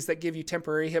abilities that give you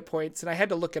temporary hit points, and I had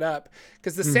to look it up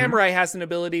because the Samurai has an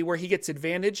ability where he gets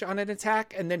advantage on an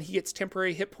attack and then he gets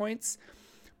temporary hit points.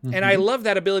 And I love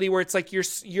that ability where it's like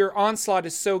your onslaught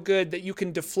is so good that you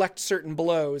can deflect certain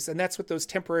blows. And that's what those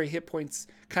temporary hit points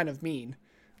kind of mean.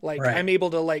 Like, I'm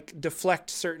able to like deflect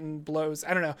certain blows.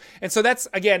 I don't know. And so that's,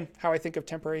 again, how I think of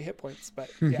temporary hit points. But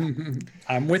yeah.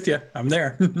 I'm with you. I'm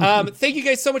there. Thank you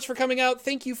guys so much for coming out.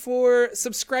 Thank you for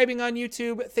subscribing on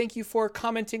YouTube. Thank you for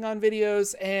commenting on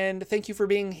videos. And thank you for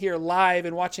being here live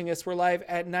and watching us. We're live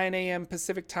at 9 a.m.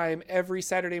 Pacific time every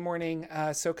Saturday morning.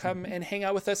 So come and hang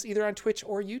out with us either on Twitch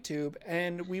or YouTube.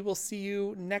 And we will see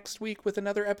you next week with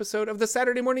another episode of the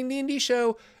Saturday Morning D&D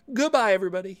Show. Goodbye,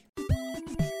 everybody.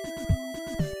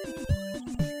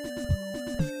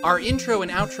 Our intro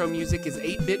and outro music is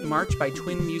 8-Bit March by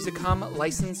Twin Musicom,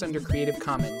 licensed under Creative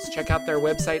Commons. Check out their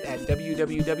website at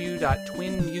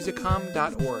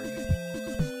www.twinmusicom.org.